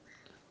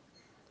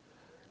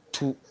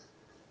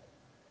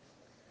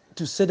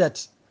say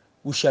that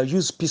we shall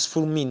use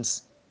peaceful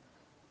means,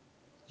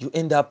 you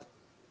end up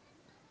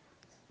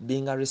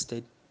being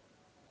arrested.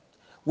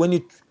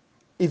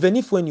 Even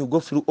if when you go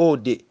through all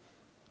the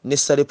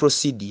necessary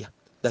procedure,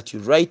 that you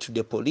write to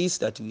the police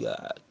that we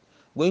are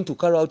going to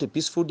carry out a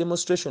peaceful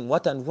demonstration,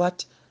 what and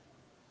what,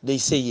 they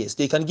say yes.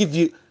 They can give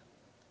you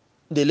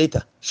the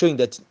letter showing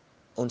that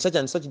on such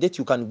and such date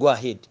you can go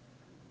ahead.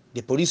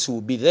 The police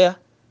will be there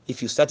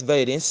if you start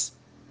violence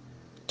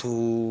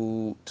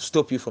to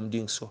stop you from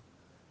doing so.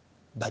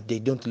 But they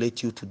don't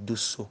let you to do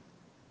so.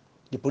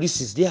 The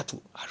police is there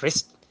to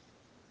arrest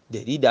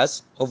the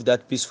leaders of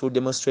that peaceful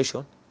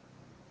demonstration,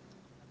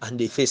 and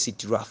they face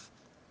it rough.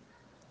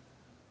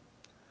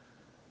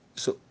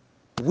 So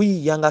we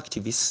young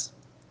activists,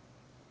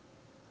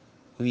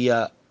 we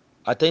are,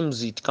 at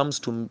times it comes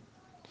to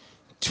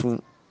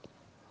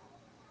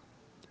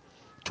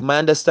my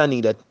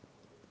understanding that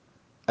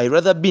I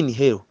rather be in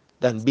hell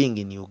than being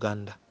in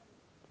Uganda.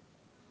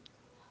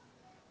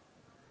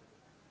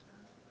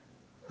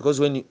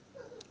 Because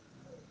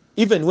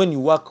even when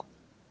you work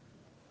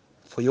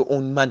for your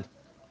own money,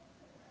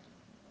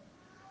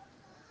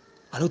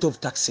 a lot of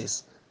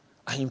taxes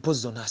are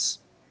imposed on us.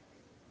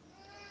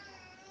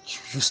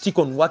 You stick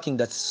on working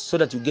so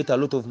that you get a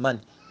lot of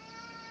money.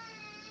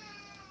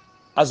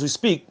 As we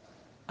speak,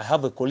 I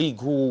have a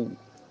colleague who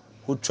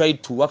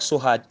tried to work so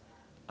hard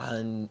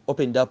and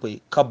opened up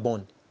a cab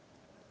bond.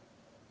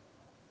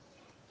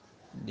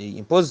 They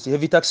imposed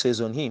heavy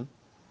taxes on him,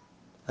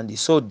 and he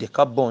sold the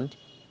cab bond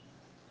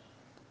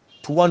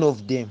to one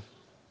of them.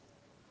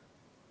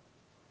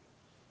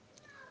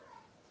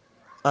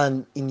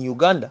 And in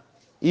Uganda,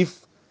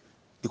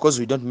 because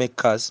we don't make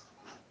cars,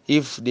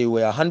 if there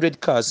were 100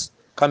 cars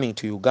coming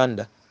to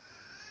Uganda,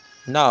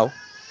 now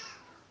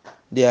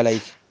they are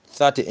like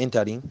 30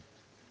 entering,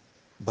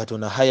 but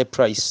on a higher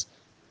price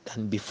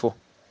than before,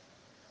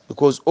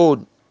 because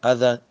all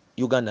other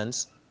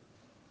Ugandans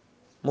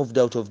moved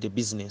out of the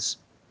business.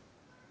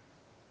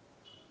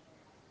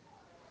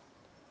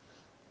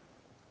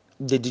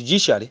 The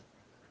judiciary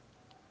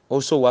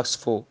also works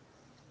for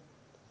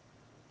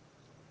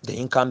the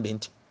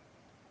incumbent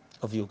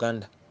of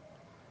Uganda.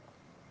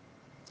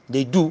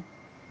 They do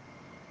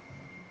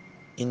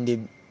in the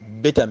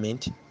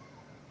betterment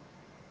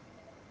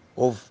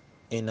of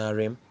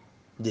NRM,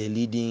 the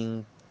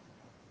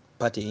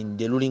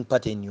ruling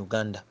party in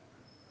Uganda,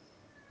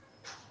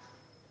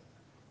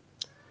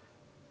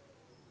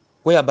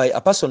 whereby a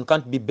person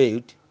can't be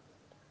bailed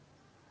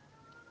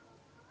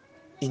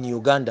in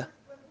Uganda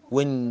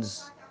when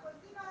he's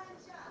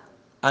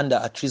under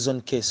a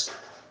treason case.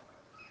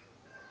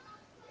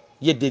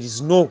 Yet there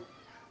is no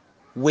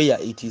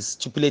where it is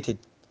stipulated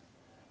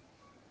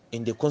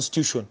in the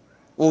constitution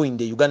or in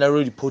the Uganda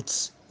Road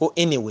reports or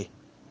anywhere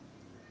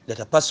that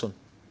a person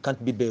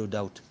can't be bailed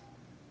out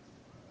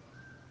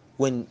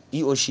when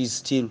he or she is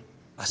still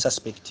a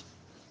suspect.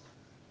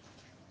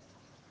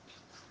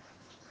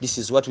 This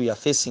is what we are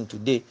facing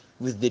today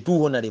with the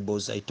two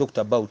honorables I talked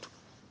about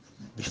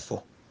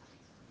before.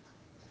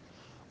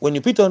 When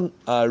you put on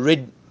a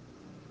red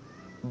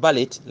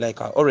ballot,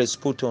 like I always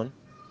put on,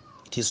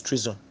 it is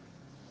treason.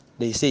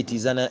 They say it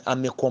is an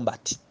army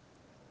combat.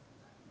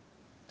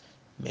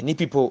 Many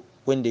people,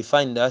 when they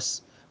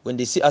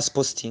see us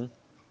posting,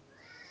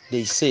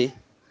 they say,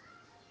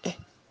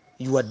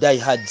 you are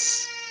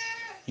diehards.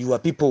 You are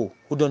people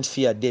who don't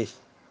fear death.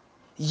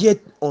 Yet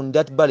on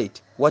that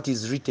ballot, what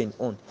is written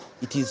on?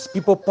 It is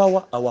people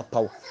power, our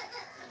power.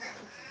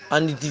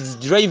 And it is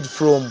derived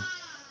from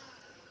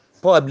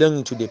power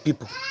belonging to the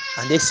people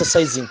and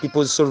exercising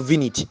people's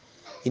sovereignty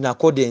in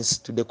accordance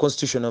to the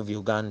Constitution of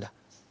Uganda.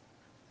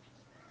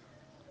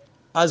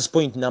 As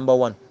point number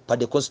 1, per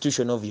the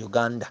Constitution of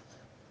Uganda.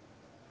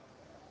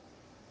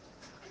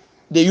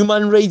 The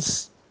Human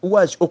Rights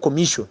Watch or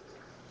Commission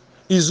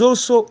is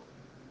also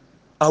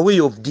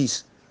aware of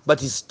this,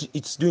 but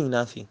it's doing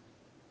nothing.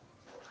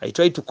 I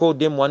tried to call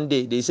them one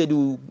day. They said,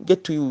 we'll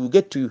get to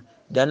you.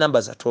 Their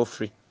numbers are toll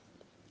free.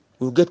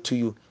 We'll get to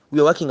you.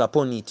 We are working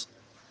upon it.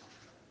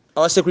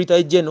 Our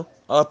Secretary General,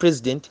 our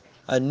President,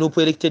 and no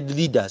elected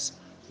leaders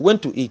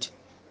went to it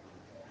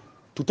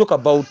to talk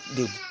about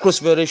the gross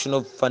violation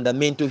of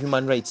fundamental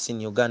human rights in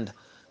Uganda.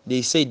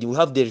 They said, we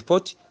have the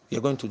report, we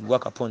are going to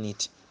work upon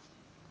it.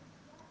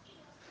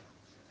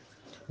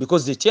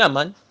 Because the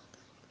chairman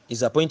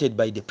is appointed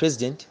by the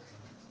president,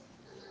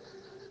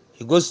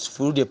 he goes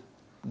through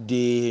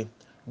the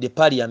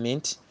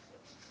parliament.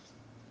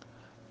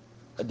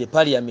 The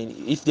parliament,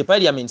 if the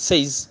parliament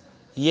says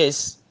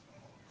yes,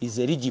 he's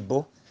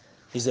eligible,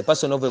 he's a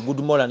person of a good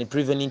moral and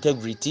proven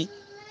integrity,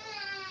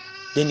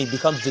 then he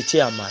becomes the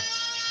chairman.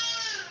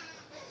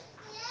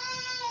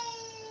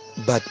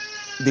 But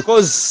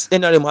because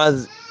NRM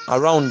has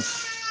around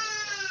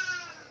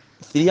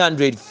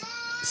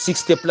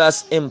 360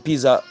 plus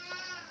MPs are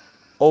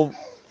all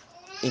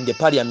in the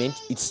parliament,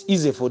 it's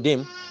easy for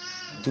them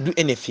to do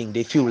anything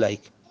they feel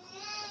like.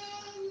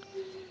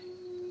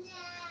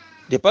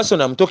 The person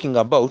I'm talking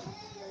about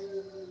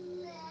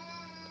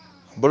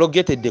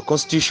abrogated the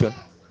constitution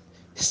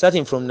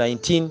starting from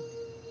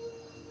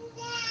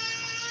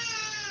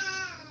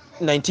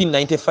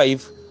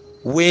 1995,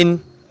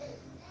 when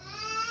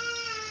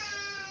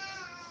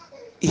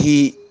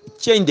he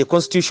changed the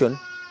constitution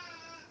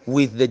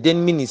with the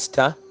then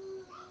minister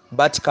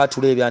Bat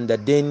Katureebe and the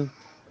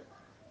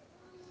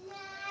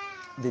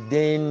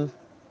then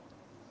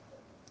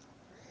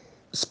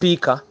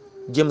speaker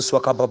James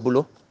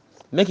Wakababulo,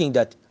 making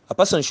that a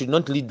person should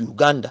not lead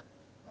Uganda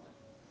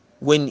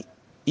when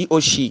he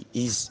or she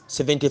is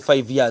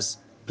 75 years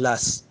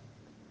plus.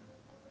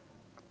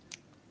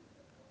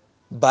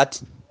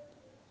 But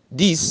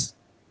this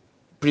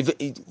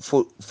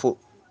for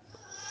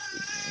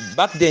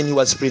back then he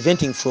was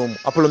preventing from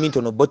Apollo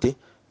Minton Obote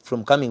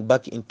from coming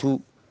back into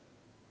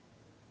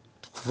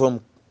from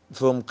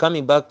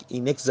coming back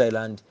in exile,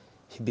 and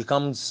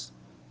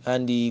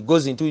he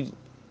goes into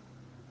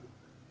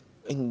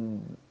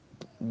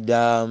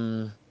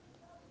the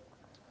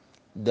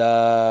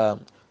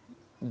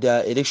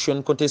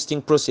election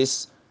contesting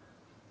process.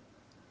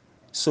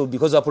 So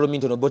because Apollo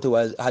Minton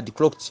Obote had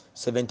clocked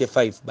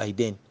 75 by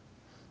then,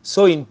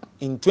 so in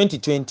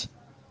 2020,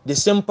 the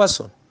same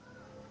person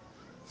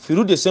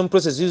through the same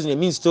process using the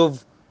Minister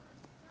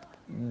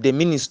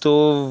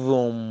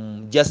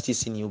of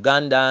Justice in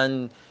Uganda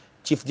and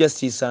Chief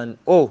Justice and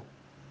the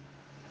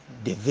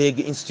vague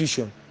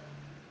institution,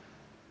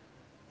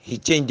 he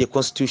changed the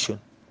constitution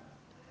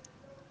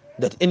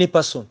that any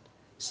person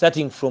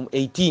starting from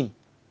 18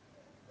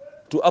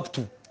 to up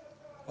to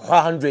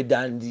 100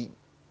 and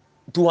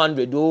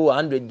 200 or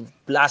 100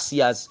 plus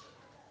years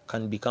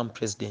can become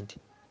president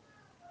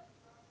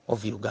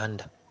of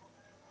Uganda.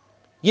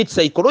 Yet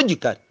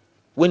psychologically,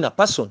 when a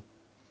person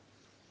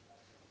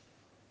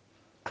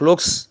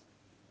clocks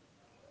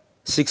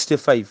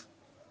 65,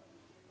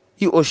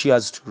 he or she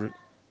has to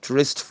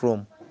rest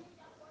from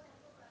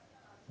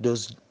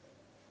those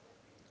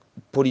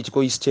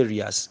political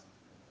hysterias.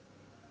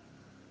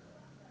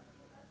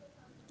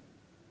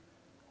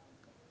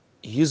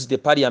 He used the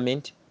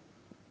parliament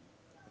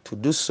to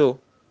do so,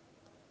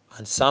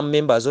 and some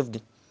members of the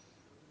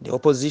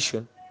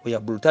opposition were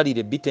brutally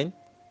beaten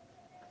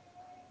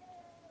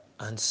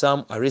and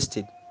some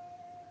arrested.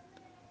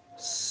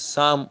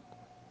 Some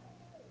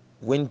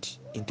went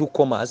into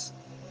comas,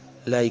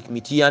 like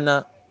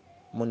Mitiana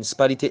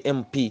Municipality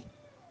MP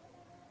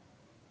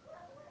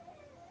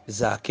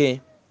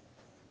Zake,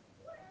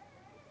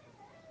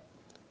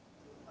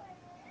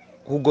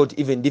 who got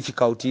even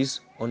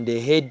difficulties on the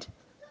head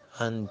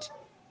and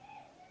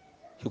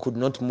he could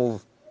not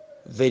move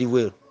very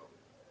well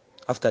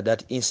after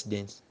that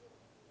incident.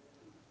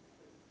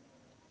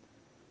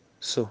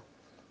 So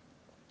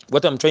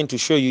what I'm trying to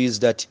show you is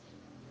that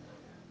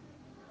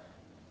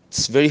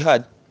it's very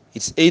hard.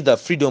 It's either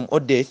freedom or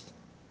death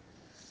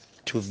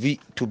to be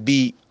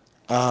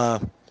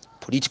a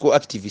political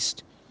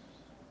activist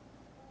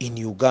in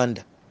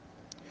Uganda,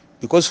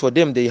 because for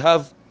them they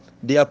have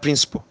their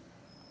principle: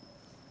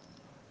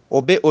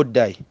 obey or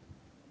die.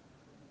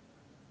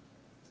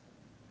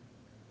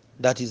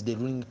 That is the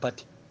ruling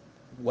party.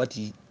 What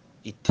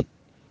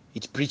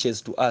it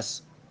preaches to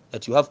us,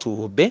 that you have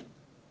to obey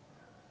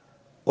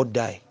or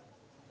die.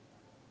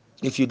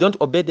 If you don't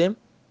obey them,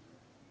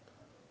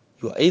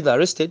 you are either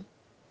arrested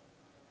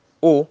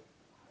or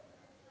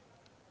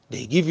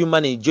they give you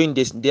money, join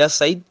their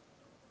side,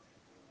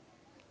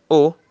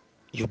 or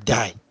you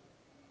die.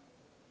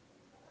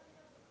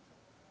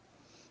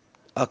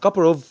 A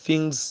couple of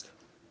things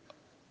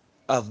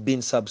have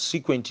been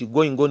subsequently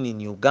going on in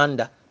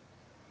Uganda,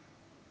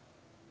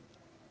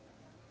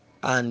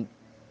 and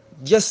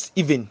just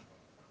even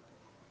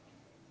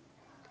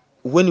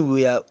when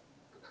we are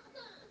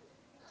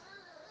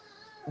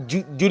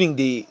during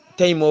the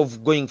time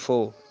of going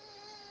for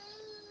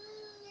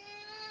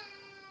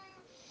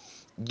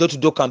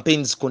door-to-door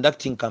campaigns,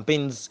 conducting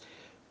campaigns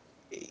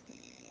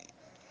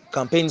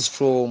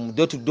from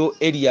door-to-door,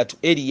 area to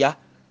area,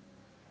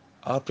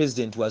 our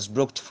president was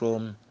blocked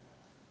from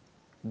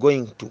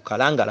going to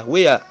Kalangala,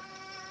 where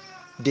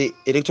the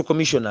electoral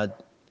commissioner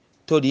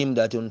told him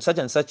that on such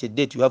and such a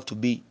date you have to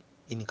be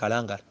in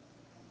Kalangala,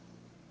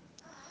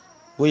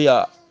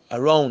 where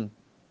around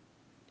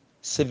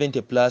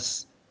 70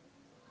 plus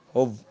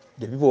of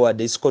the people who had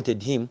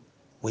escorted him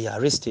were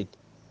arrested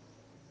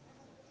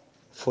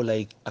for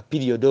like a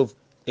period of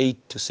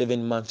 8 to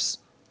 7 months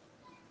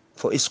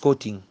for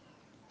escorting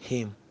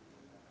him.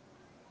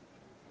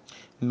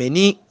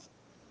 Many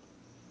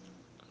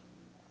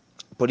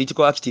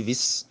political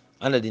activists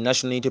under the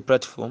National Unity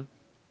Platform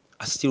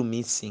are still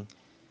missing.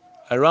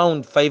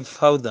 Around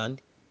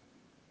 5,000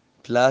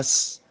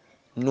 plus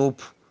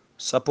NUP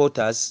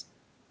supporters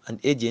and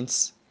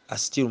agents are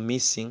still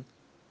missing,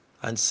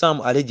 and some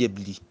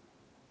allegedly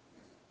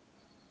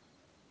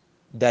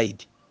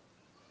died.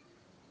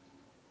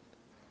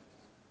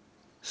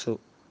 So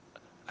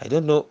I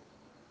don't know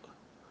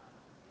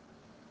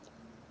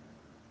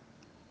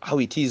how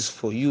it is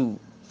for you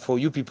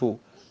people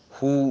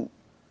who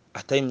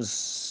at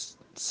times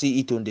see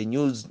it on the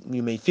news.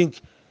 You may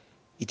think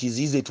it is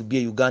easy to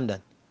be a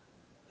Ugandan,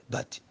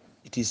 but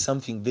it is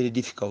something very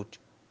difficult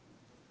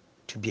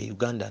to be a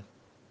Ugandan.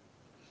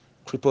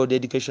 Crippled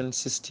education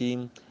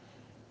system,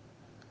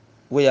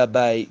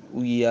 whereby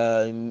we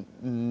are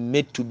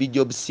made to be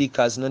job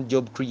seekers, not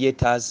job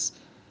creators.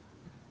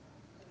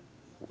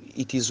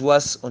 It is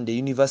worse on the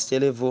university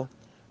level,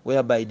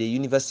 whereby the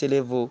university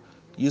level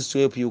used to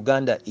help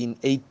Uganda in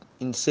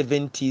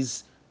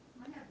 70s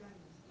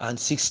and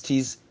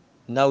 60s.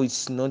 Now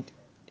it's not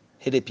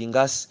helping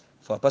us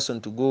for a person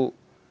to go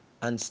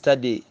and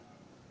study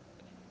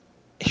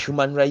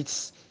human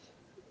rights.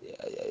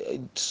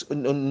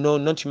 No,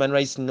 not human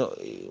rights, no,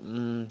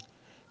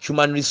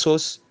 human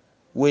resource,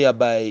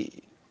 whereby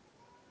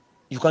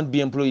you can't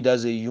be employed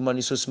as a human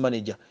resource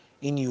manager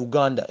in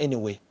Uganda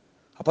anyway.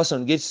 A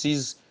person gets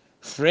his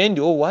friend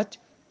or what,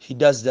 he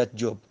does that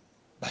job.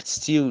 But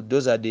still,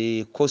 those are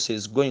the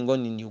courses going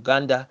on in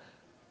Uganda.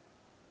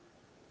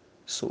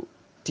 So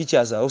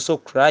teachers are also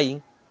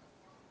crying.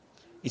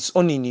 It's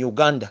only in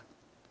Uganda,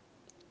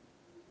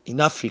 in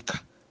Africa,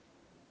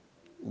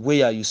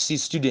 where you see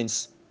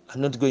students are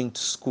not going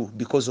to school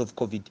because of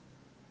COVID.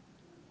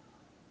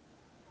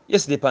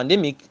 Yes, the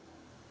pandemic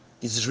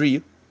is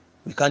real.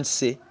 We can't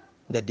say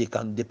that the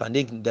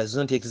pandemic does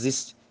not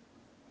exist,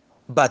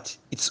 but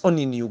it's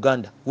only in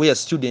Uganda where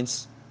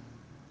students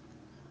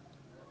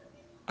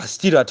are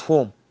still at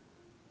home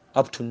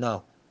up to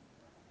now.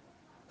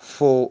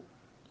 For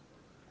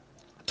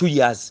 2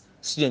 years,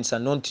 students are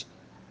not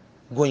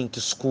going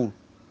to school.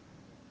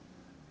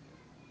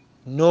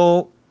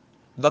 No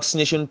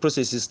vaccination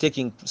process is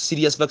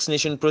serious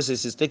vaccination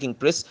process is taking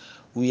place.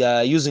 We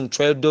are using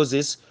trial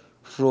doses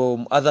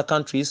from other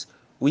countries,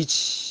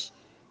 which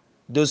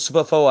those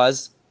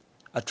superpowers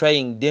are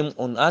trying them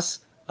on us,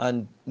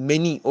 and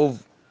many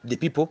of the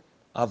people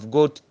have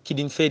got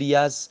kidney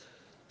failures.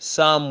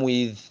 Some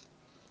with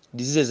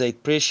diseases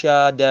like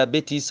pressure,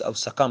 diabetes have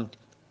succumbed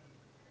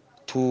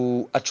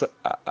to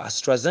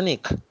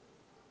AstraZeneca,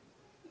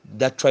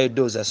 that trial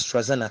dose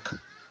AstraZeneca.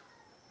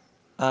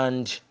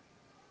 And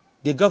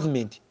the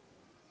government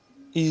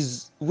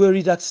is well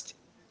relaxed.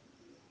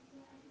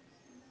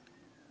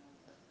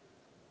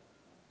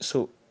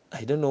 So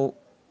I don't know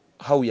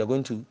how we are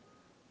going to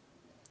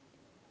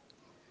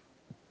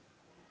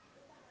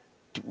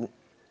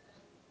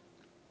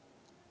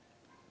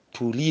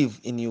live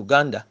in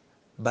Uganda,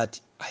 but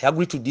I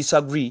agree to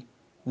disagree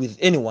with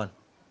anyone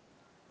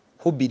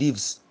who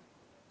believes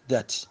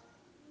that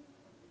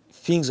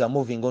things are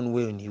moving on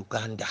well in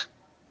Uganda.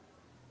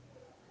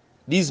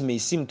 These may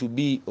seem to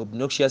be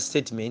obnoxious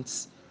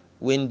statements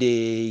when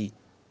they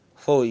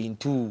fall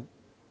into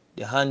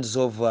the hands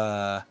of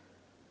a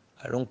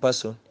wrong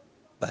person,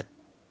 but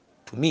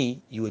to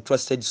me, you're a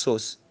trusted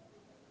source,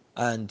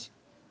 and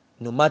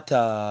no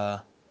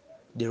matter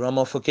the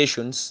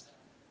ramifications,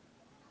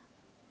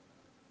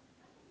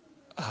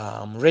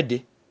 I'm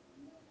ready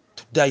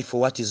to die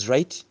for what is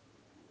right,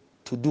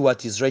 to do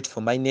what is right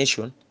for my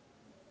nation,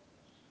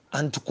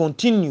 and to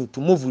continue to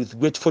move with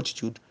great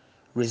fortitude,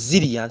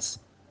 resilience,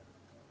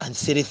 and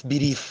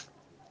self-belief.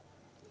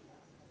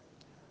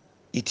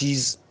 It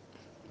is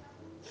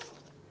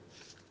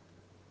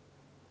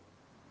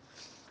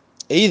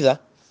either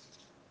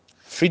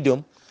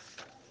freedom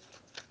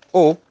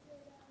or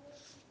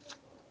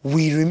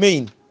we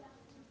remain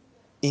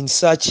in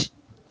such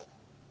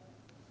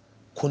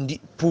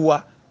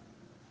poor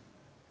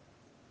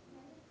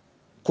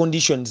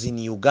conditions in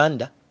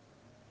Uganda,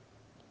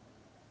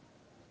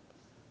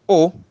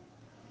 or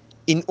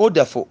in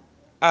order for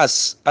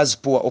us as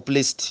poor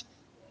oppressed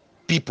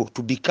people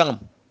to become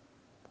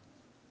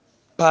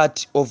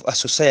part of a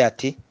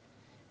society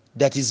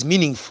that is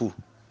meaningful,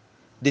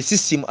 the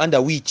system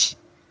under which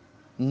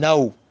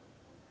now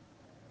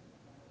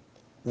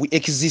we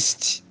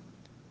exist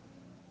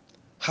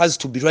has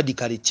to be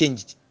radically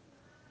changed,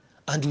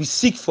 and we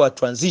seek for a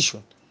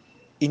transition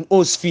in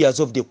all spheres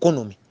of the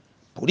economy,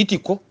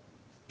 political,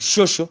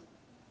 social,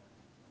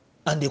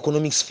 and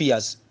economic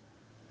spheres.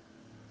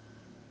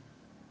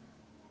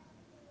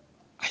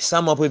 I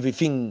sum up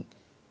everything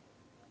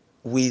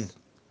with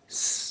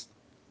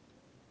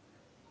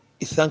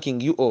thanking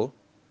you all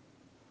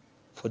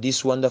for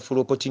this wonderful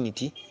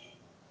opportunity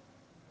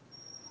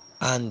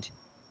and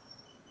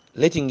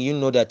letting you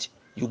know that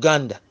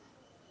Uganda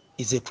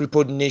is a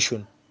crippled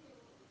nation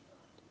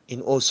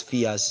in all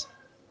spheres.